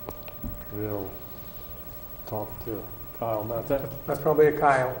 We'll talk to Kyle about that. That's probably a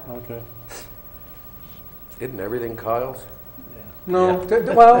Kyle. Okay. Isn't everything Kyle's? No,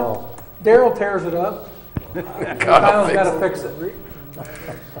 well, Daryl tears it up. Kyle's got to fix it.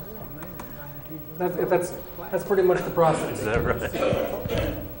 That's pretty much the process. Is that right?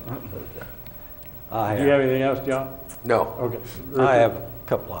 Do you have anything else, John? No. Okay. I have a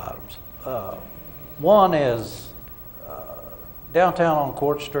couple items. One is downtown on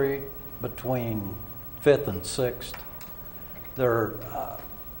Court Street between 5th and 6th.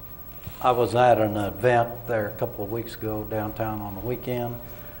 I was at an event there a couple of weeks ago downtown on the weekend,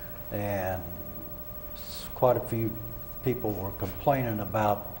 and quite a few people were complaining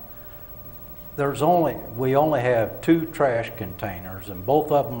about we only have 2 trash containers, and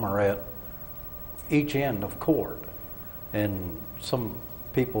both of them are at each end of Court. And some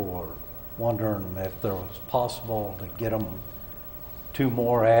people were wondering if there was possible to get them 2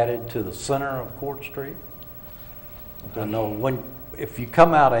 more added to the center of Court Street. I know if you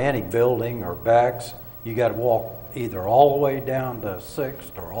come out of any building or backs, you got to walk either all the way down to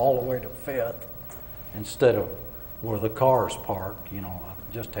 6th or all the way to 5th instead of where the cars parked,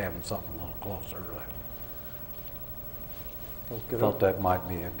 just having something a little closer. I thought that might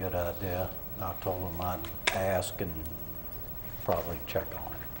be a good idea. I told them I'd ask and probably check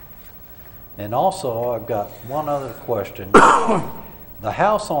on it. And also, I've got one other question. The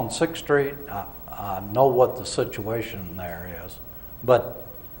house on 6th Street, I know what the situation there is, but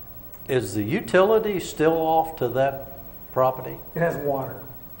is the utility still off to that property? It has water.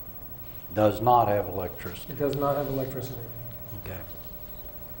 Does not have electricity. It does not have electricity. Okay.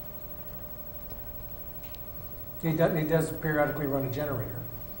 He does periodically run a generator.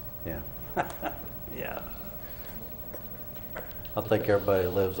 Yeah. Yeah. I think everybody who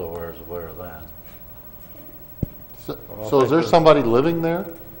lives over there is aware of that. So is there somebody living there?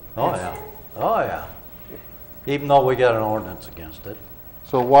 Oh, yeah. Oh, yeah. Even though we got an ordinance against it.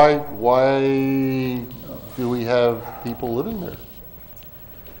 So why do we have people living there?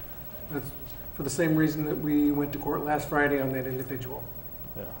 That's for the same reason that we went to court last Friday on that individual.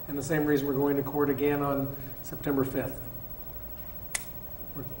 Yeah. And the same reason we're going to court again on September 5th.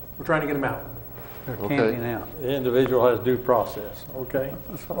 We're trying to get him out. They're Okay. camping out. The individual has due process, okay?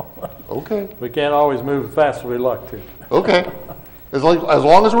 So, Okay, we can't always move as fast as we like to. okay. As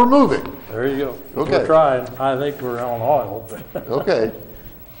long as we're moving. There you go. Okay. We're trying. I think we're on oil. Okay.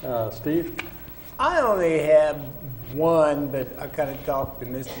 Steve? I only have one, but I kind of talked to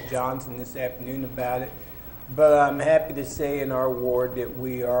Mr. Johnson this afternoon about it. But I'm happy to say in our ward that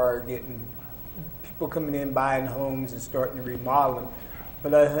we are getting people coming in, buying homes and starting to remodel them.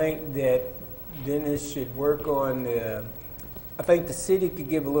 But I think that Dennis should work on I think the city could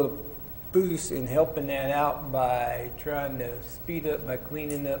give a little boost in helping that out by trying to speed up by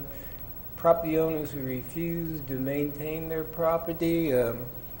cleaning up property owners who refuse to maintain their property.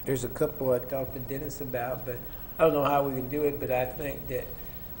 There's a couple I talked to Dennis about, but I don't know how we can do it, but I think that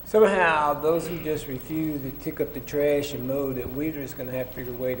somehow those who just refuse to pick up the trash and mow, that we're just going to have to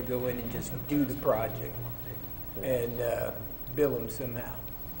figure a way to go in and just do the project and bill them somehow.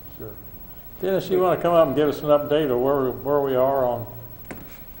 Sure. Dennis, you want to come up and give us an update of where we are on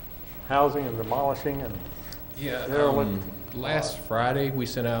housing and demolishing and derelict? Last Friday, we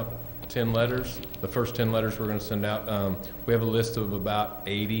sent out 10 letters. The first 10 letters we're going to send out. We have a list of about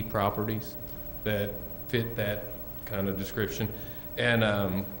 80 properties that fit that kind of description.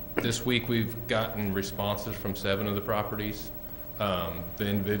 And this week, we've gotten responses from 7 of the properties. The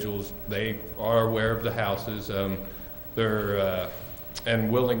individuals, they are aware of the houses. They're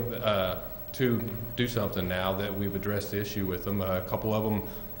and willing to do something now that we've addressed the issue with them. A couple of them,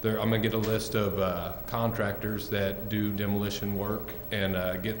 I'm going to get a list of contractors that do demolition work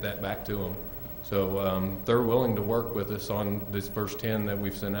and get that back to them. So they're willing to work with us on this first 10 that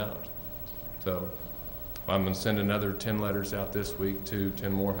we've sent out. So I'm going to send another 10 letters out this week to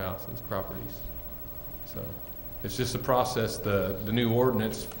 10 more houses, properties. So it's just a process. The new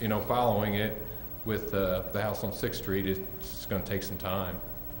ordinance, following it with the house on 6th Street, it's going to take some time.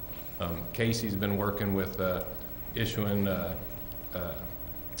 Casey's been working with issuing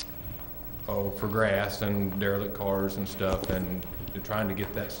for grass and derelict cars and stuff, and they're trying to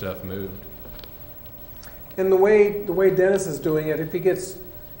get that stuff moved. And the way Dennis is doing it, if he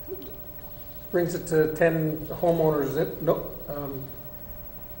brings it to 10 homeowners,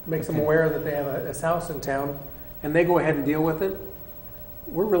 makes them aware that they have this house in town, and they go ahead and deal with it,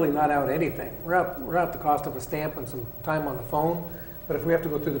 we're really not out anything. We're out the cost of a stamp and some time on the phone. But if we have to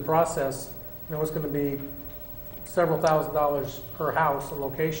go through the process, it's going to be several $1,000s per house and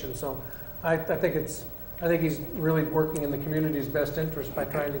location. So I think he's really working in the community's best interest by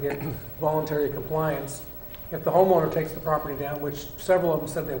trying to get voluntary compliance. If the homeowner takes the property down, which several of them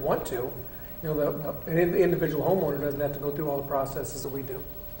said they want to, an individual homeowner doesn't have to go through all the processes that we do.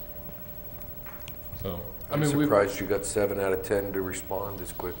 So I'm surprised you got 7 out of 10 to respond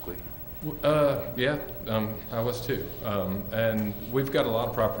as quickly. Yeah, I was too. And we've got a lot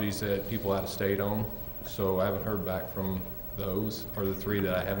of properties that people out of state own, so I haven't heard back from those, or the 3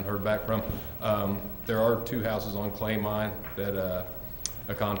 that I haven't heard back from. There are 2 houses on Clay Mine that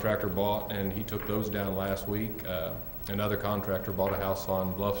a contractor bought, and he took those down last week. Another contractor bought a house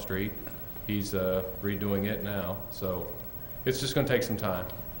on Bluff Street. He's redoing it now, so it's just going to take some time.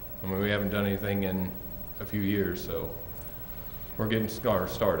 I mean, we haven't done anything in a few years, so we're getting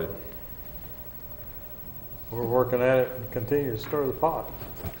started. We're working at it and continue to stir the pot.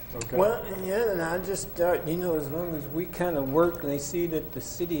 Okay. Well, yeah, and I just thought, as long as we kind of work and they see that the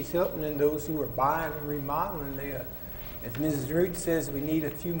city's helping and those who are buying and remodeling, as Mrs. Root says, we need a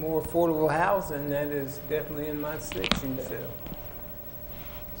few more affordable housing. That is definitely in my section, so.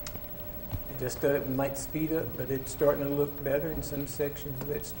 I just thought it might speed up, but it's starting to look better in some sections of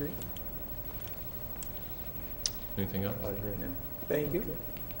that street. Anything else? I agree. Thank you.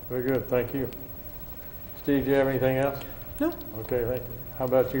 Very good, thank you. Steve, do you have anything else? No. Okay, thank you. How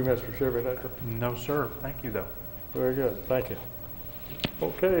about you, Mr. Sherby? No, sir. Thank you, though. Very good, thank you.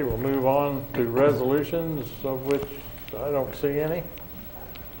 Okay, we'll move on to resolutions, of which I don't see any.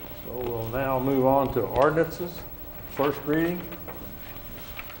 So we'll now move on to ordinances, first reading.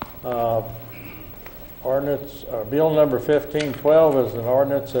 Bill number 1512 is an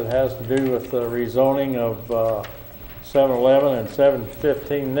ordinance that has to do with the rezoning of 711 and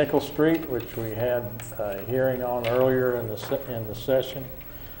 715 Nickel Street, which we had a hearing on earlier in the session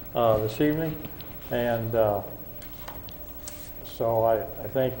this evening. And so I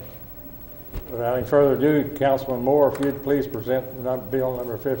think, without any further ado, Councilman Moore, if you'd please present Bill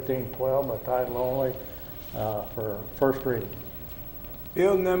number 1512 by title only for first reading.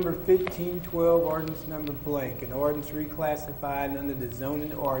 Bill number 1512, ordinance number blank, an ordinance reclassified under the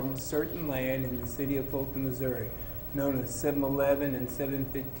zoning ordinance certain land in the city of Fulton, Missouri, known as 711 and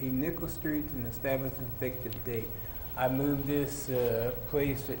 715 Nickel Streets, and establish an effective date. I move this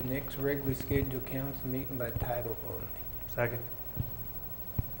placed at next regularly scheduled council meeting by title only. Second.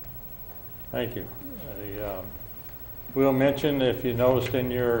 Thank you. We'll mention, if you noticed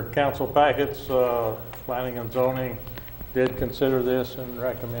in your council packets, planning and zoning did consider this and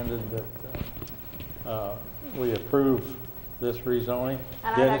recommended that we approve this rezoning.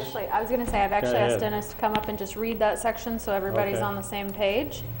 And I was going to say, I've actually asked Dennis to come up and just read that section so everybody's Okay. on the same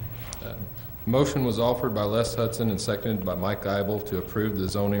page. Motion was offered by Les Hudson and seconded by Mike Eibel to approve the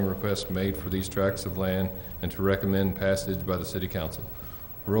zoning request made for these tracts of land and to recommend passage by the city council.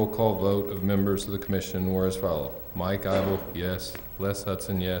 Roll call vote of members of the commission were as follows. Mike Eibel, yes. Les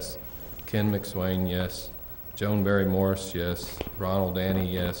Hudson, yes. Ken McSwain, yes. Joan Barry Morris, yes. Ronald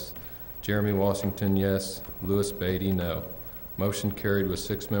Anney, yes. Jeremy Washington, yes. Louis Beatty, no. Motion carried with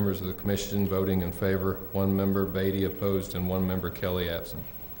 6 members of the commission voting in favor, 1 member Beatty opposed, and 1 member Kelly absent.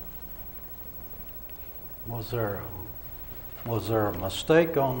 Was there a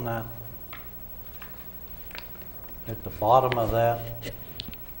mistake on that? At the bottom of that?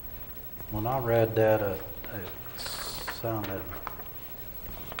 When I read that, it sounded...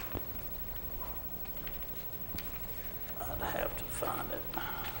 I'd have to find it.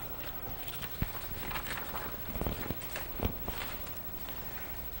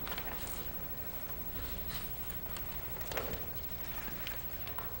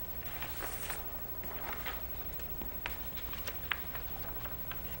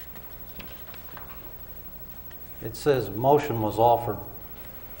 It says motion was offered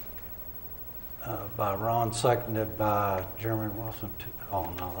by Ron, seconded by Jeremy Wilson. Oh,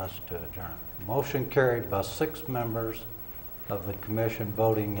 no, that's to adjourn. Motion carried by 6 members of the commission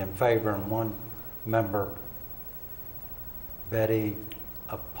voting in favor and 1 member, Betty,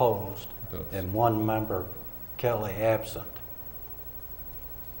 opposed, and 1 member, Kelly, absent.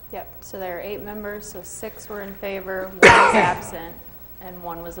 Yep, so there are 8 members, so 6 were in favor, 1 was absent, and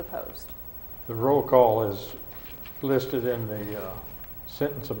 1 was opposed. The roll call is listed in the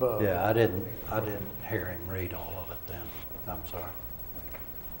sentence above. Yeah, I didn't hear him read all of it then. I'm sorry.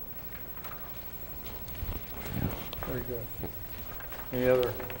 Very good. Any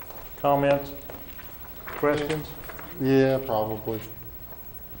other comments, questions? Yeah, probably.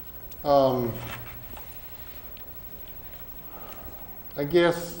 I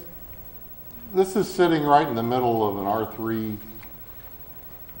guess this is sitting right in the middle of an R3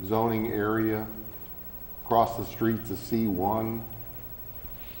 zoning area. Across the street's a C1.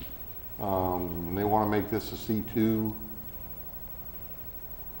 They want to make this a C2.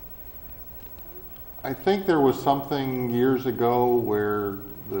 I think there was something years ago where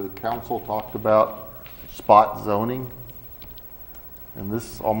the council talked about spot zoning. And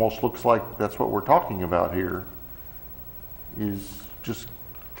this almost looks like that's what we're talking about here, is just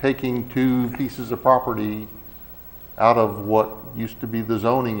taking 2 pieces of property out of what used to be the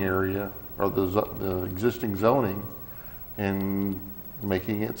zoning area, or the existing zoning, and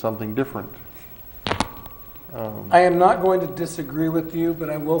making it something different. I am not going to disagree with you, but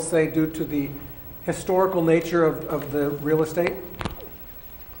I will say, due to the historical nature of the real estate,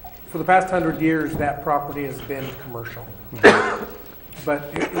 for the past 100 years, that property has been commercial. But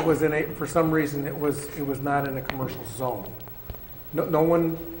it was for some reason, it was not in a commercial zone. No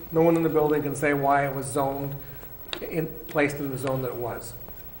one in the building can say why it was zoned, placed in the zone that it was.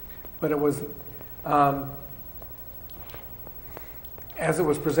 but it was, as it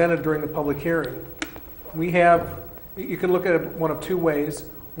was presented during the public hearing, we have, you can look at it one of two ways.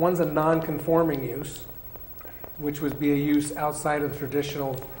 One's a non-conforming use, which would be a use outside of the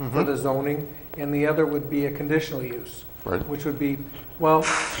traditional for the zoning, and the other would be a conditional use, Right. which would be, well,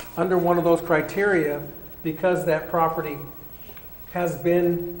 under one of those criteria, because that property has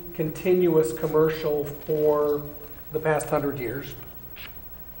been continuous commercial for the past 100 years,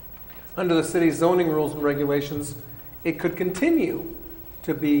 under the city's zoning rules and regulations, it could continue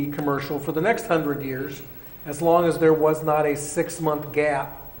to be commercial for the next 100 years, as long as there was not a 6-month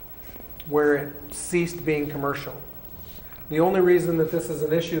gap where it ceased being commercial. The only reason that this is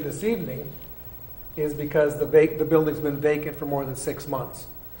an issue this evening is because the building's been vacant for more than 6 months.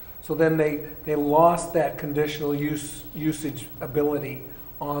 So then they lost that conditional usage ability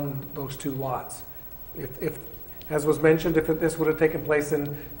on those two lots. If as was mentioned, if this would have taken place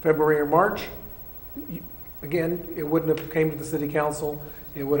in February or March, again, it wouldn't have came to the city council.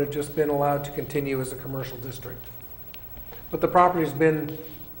 It would have just been allowed to continue as a commercial district. But the property's been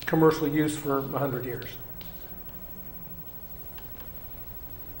commercial use for 100 years.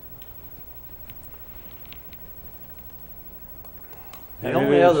 The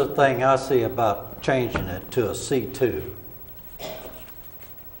only other thing I see about changing it to a C2,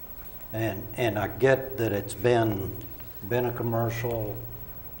 and I get that it's been a commercial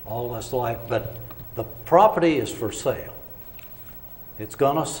all this life, but the property is for sale. It's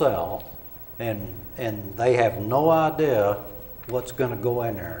gonna sell, and they have no idea what's gonna go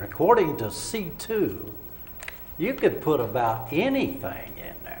in there. According to C2, you could put about anything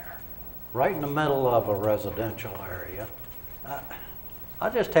in there, right in the middle of a residential area. I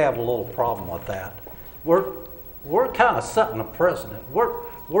just have a little problem with that. We're kind of setting a precedent.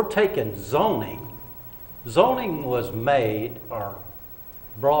 We're taking zoning. Zoning was made or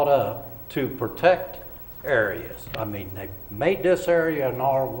brought up to protect areas. I mean, they made this area an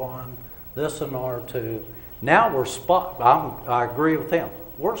R1, this an R2. Now we're I agree with him.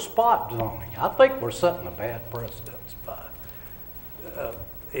 We're spot zoning. I think we're setting a bad precedent, but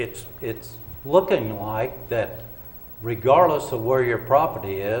it's looking like that regardless of where your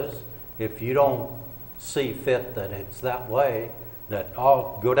property is, if you don't see fit that it's that way, that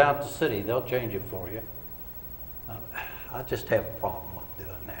I'll go down to the city, they'll change it for you. I just have a problem with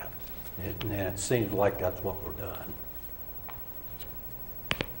doing that. And it seems like that's what we're doing.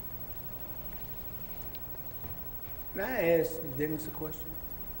 Can I ask Dennis a question?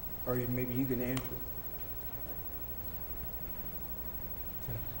 Or maybe you can answer it.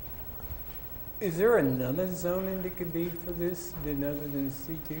 Is there another zoning that could be for this than other than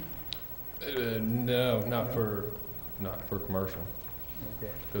C2? No, not for commercial.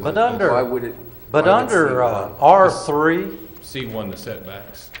 Okay. But under, Why would it? but why would under C1? R3, C1, the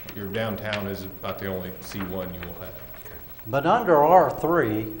setbacks. Your downtown is about the only C1 you will have. but under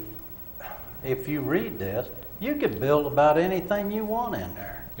R3, if you read this, you could build about anything you want in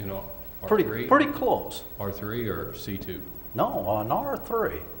there. You know, Pretty R3, close. R3 or C2? No, on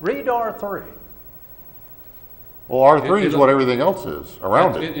R3. Read R3. Well, R3 is what everything else is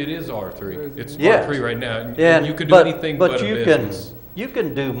around it. It is R3. It's Yes. R3 right now. And And you could do anything but a you business. you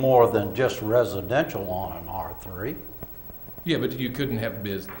can do more than just residential on an R3. Yeah, but you couldn't have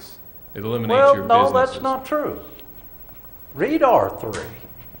business. It eliminates your Well, businesses. no, that's not true. Read R3.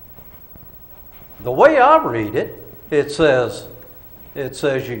 The way I read it, it says you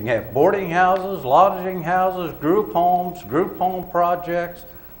can have boarding houses, lodging houses, group homes, group home projects,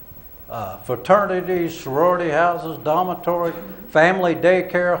 fraternities, sorority houses, dormitory, family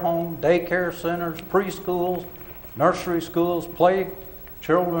daycare home, daycare centers, preschools, nursery schools,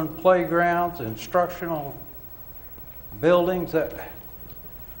 children playgrounds, instructional buildings.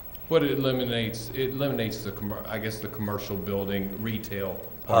 What it eliminates I guess the commercial building, retail.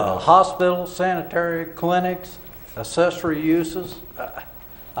 part of it. Hospitals, sanitary clinics, accessory uses.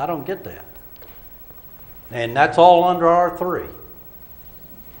 I don't get that. And that's all under R3.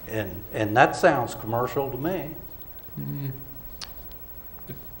 And that sounds commercial to me.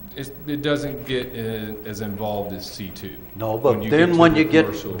 It doesn't get as involved as C2. No, but get then to when the you get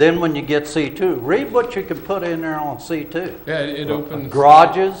commercial. C2, read what you can put in there on C2. Yeah, it opens.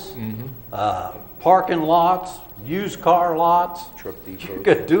 Garages, Mhm. parking lots, used car lots. Truck You depots.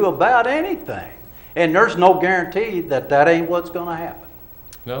 could do about anything. And there's no guarantee that that ain't what's gonna happen.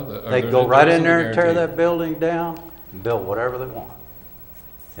 No, They go right in there and tear that building down and build whatever they want.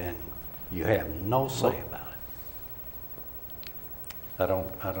 And you have no say about it. I don't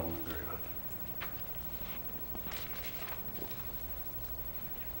agree with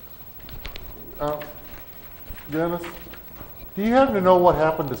it. Dennis, Do you happen to know what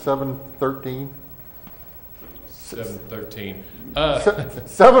happened to 713? 713.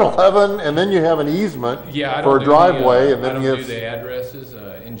 7-Eleven, and then you have an easement Yeah, I for don't a do driveway, the, and then I you don't have. do the addresses,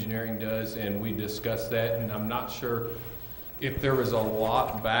 engineering does, and we discussed that, and I'm not sure if there was a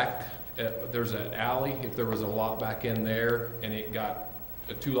lot back, there's an alley, if there was a lot back in there, and it got,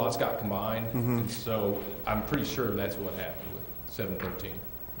 two lots got combined, and so I'm pretty sure that's what happened with 713.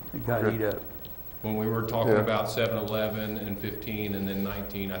 It got eat up. When we were talking Yeah. about 7-Eleven and 15 and then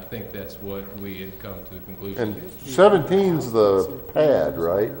 19, I think that's what we had come to the conclusion. And 17's the pad,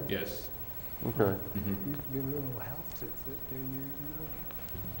 right? Yes. Okay. Used to be a little house that sit there years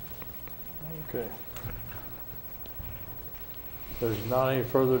ago. Okay. There's not any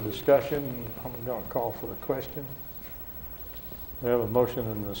further discussion. I'm going to call for the question. We have a motion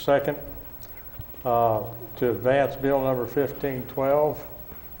and a second to advance bill number 1512.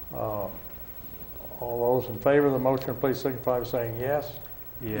 All those in favor of the motion, please signify by saying yes.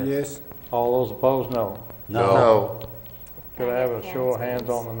 Yes. All those opposed, no. No. Could I have a show of hands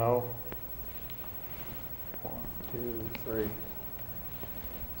on the no? 1, 2, 3.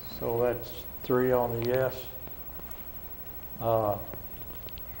 So that's 3 on the yes.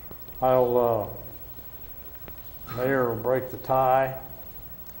 Mayor will break the tie.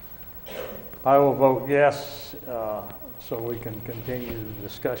 I will vote yes, so we can continue the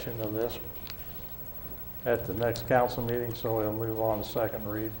discussion of this at the next council meeting, so we'll move on to second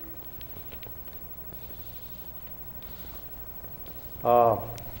read.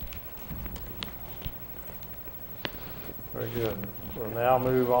 Very good. We'll now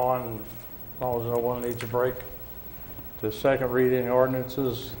move on, as long as no one needs a break, to second reading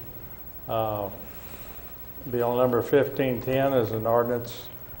ordinances. Bill number 1510 is an ordinance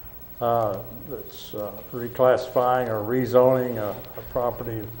that's reclassifying or rezoning a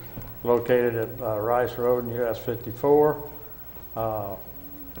property located at Rice Road and US 54.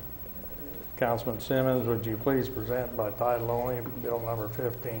 Councilman Simmons, would you please present by title only bill number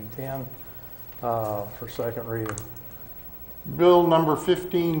 1510 for second reading? Bill number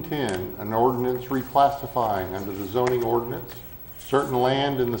 1510, an ordinance reclassifying under the zoning ordinance certain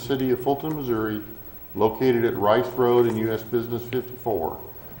land in the city of Fulton, Missouri, located at Rice Road and US Business 54,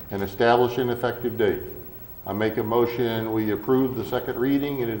 and establish an effective date. I make a motion we approve the second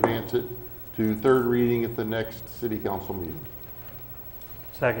reading and advance it to third reading at the next city council meeting.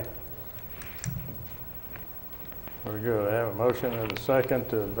 Second. Very good. I have a motion and a second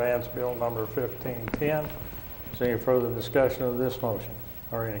to advance bill number 1510. Is there any further discussion of this motion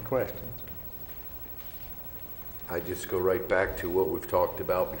or any questions? I just go right back to what we've talked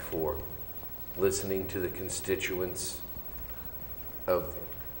about before, listening to the constituents of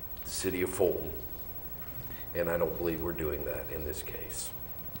the city of Fulton. And I don't believe we're doing that in this case.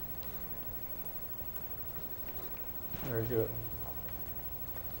 Very good.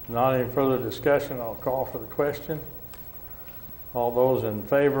 Not any further discussion, I'll call for the question. All those in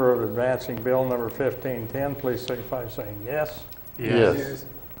favor of advancing bill number 1510, please signify by saying yes. Yes.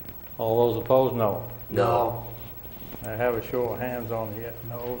 All those opposed, no. No. I have a show of hands on the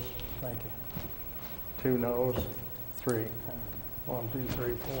noes. Thank you. 2 noes, 3. 1, 2,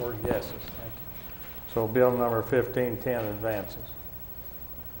 3, 4 yeses. Thank you. So bill number 1510 advances.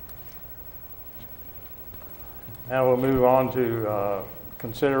 Now we'll move on to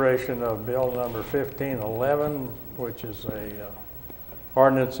consideration of bill number 1511, which is a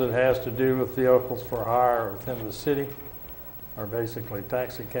ordinance that has to do with vehicles for hire within the city, or basically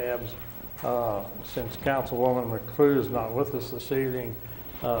taxi cabs. Since Councilwoman McClue is not with us this evening,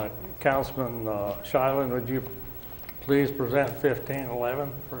 Councilman Shilen, would you please present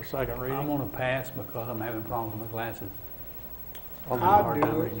 1511 for a second reading? I'm going to pass because I'm having problems with my glasses. I'll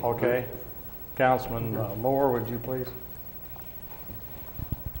do it. Okay. Councilman Moore, would you please?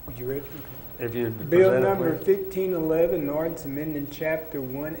 You ready? If you Bill present it, number please. 1511, ordinance amending chapter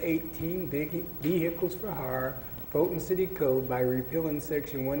 118, vehicles for hire, Fulton City Code by repealing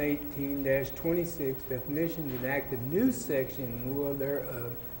section 118-26, definitions, and act a new section in lieu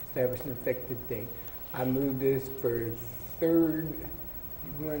thereof, establishing an effective date. I move this for third,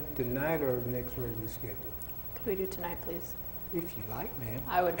 you want tonight or next regular schedule? Could we do tonight, please? If you like, ma'am.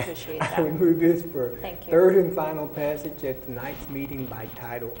 I would appreciate I that. would move this for Thank you. third and final passage at tonight's meeting by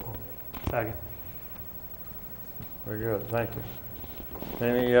title only. Second. Very good, thank you.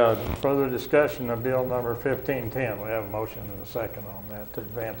 Any further discussion of bill number 1510? We have a motion and a second on that to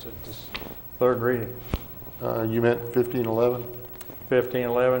advance it to third reading. You meant 1511?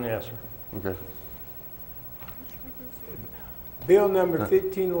 1511, yes, sir. Okay. Bill number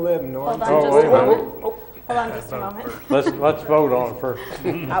 1511, Hold ordinance. on just a wait a minute. moment. Hold on just a moment. Let's vote on it first.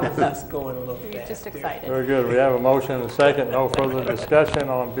 I was just going a little You're fast. just excited. Very good. We have a motion and a second. No further discussion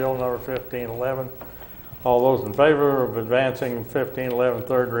on bill number 1511. All those in favor of advancing 1511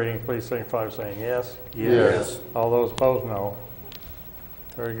 third reading, please signify by saying yes. Yes. All those opposed, no.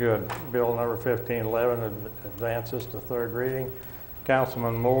 Very good. Bill number 1511 advances to third reading.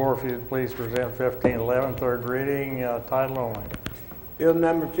 Councilman Moore, if you'd please present 1511 third reading, title only. Bill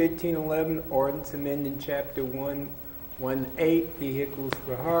number 1511, ordinance amending chapter 118, vehicles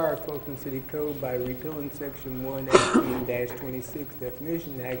for hire, Fulton City Code by repealing section 118-26,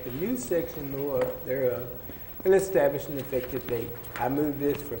 definition, and act a new section thereof, and establish an effective date. I move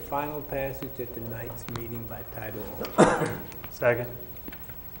this for final passage at tonight's meeting by title only. Second.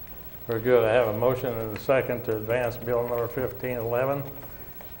 Very good. I have a motion and a second to advance bill number 1511. Is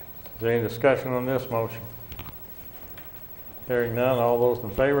there any discussion on this motion? Hearing none, all those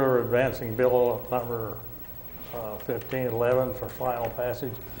in favor of advancing bill number 1511 for final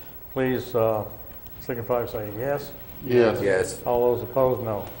passage, please signify by saying yes. Yes. Yes. All those opposed,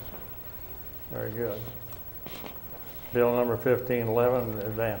 no. Very good. Bill number 1511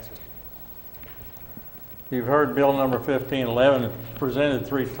 advances. You've heard bill number 1511 presented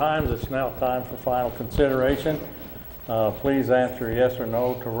 3 times. It's now time for final consideration. Please answer yes or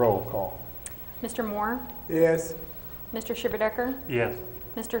no to roll call. Mr. Moore? Yes. Mr. Shiverdecker? Yes.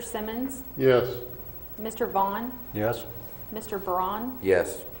 Mr. Simmons? Yes. Mr. Vaughn? Yes? Mr. Braun?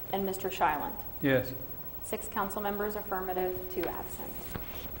 Yes. And Mr. Shiland? Yes. 6 council members affirmative, 2 absent.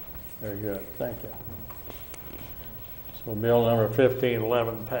 Very good. Thank you. So bill number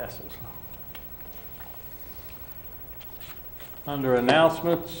 1511 passes. Under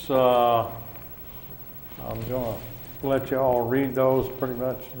announcements, I'm going to let you all read those pretty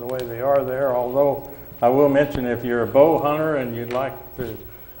much the way they are there, although I will mention if you're a bow hunter and you'd like to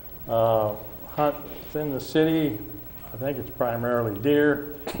hunt in the city, I think it's primarily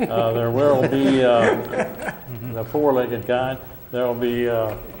deer, there will be the 4-legged kind. There will be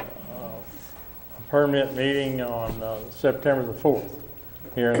a permit meeting on September the 4th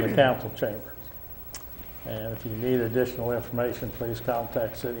here in the council chambers. And if you need additional information, please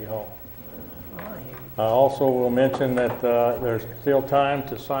contact City Hall. I also will mention that there's still time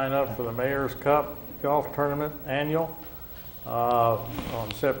to sign up for the Mayor's Cup Golf Tournament Annual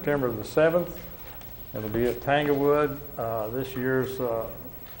on September the 7th. It'll be at Tanglewood. This year's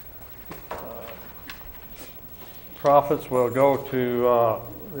profits will go to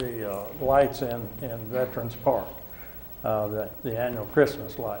the lights in Veterans Park, the annual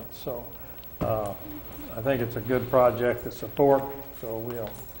Christmas lights. So I think it's a good project to support, so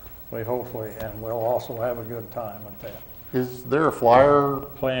we hopefully, and we'll also have a good time with that. Is there a flyer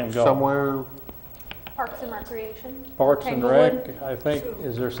Playing golf. somewhere? Parks and Recreation? Parks and Tanglewood? Rec, I think,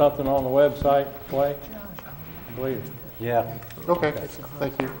 is there something on the website, Clay? I believe. Yeah. Okay,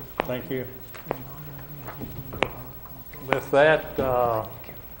 thank you. Thank you. With that, well,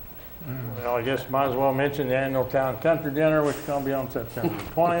 I guess might as well mention the annual Town and Country Dinner, which is going to be on September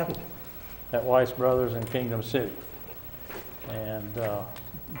 20th at Weiss Brothers in Kingdom City. And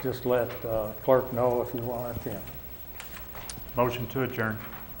just let clerk know if you want to attend. Motion to adjourn.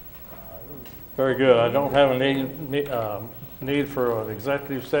 Very good. I don't have a need for an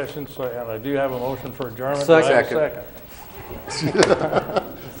executive session, so, and I do have a motion for adjournment. Second.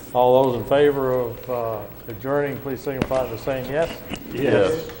 All those in favor of adjourning, please signify by saying yes.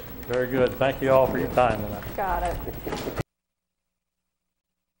 Yes. Very good. Thank you all for your time tonight. Got it.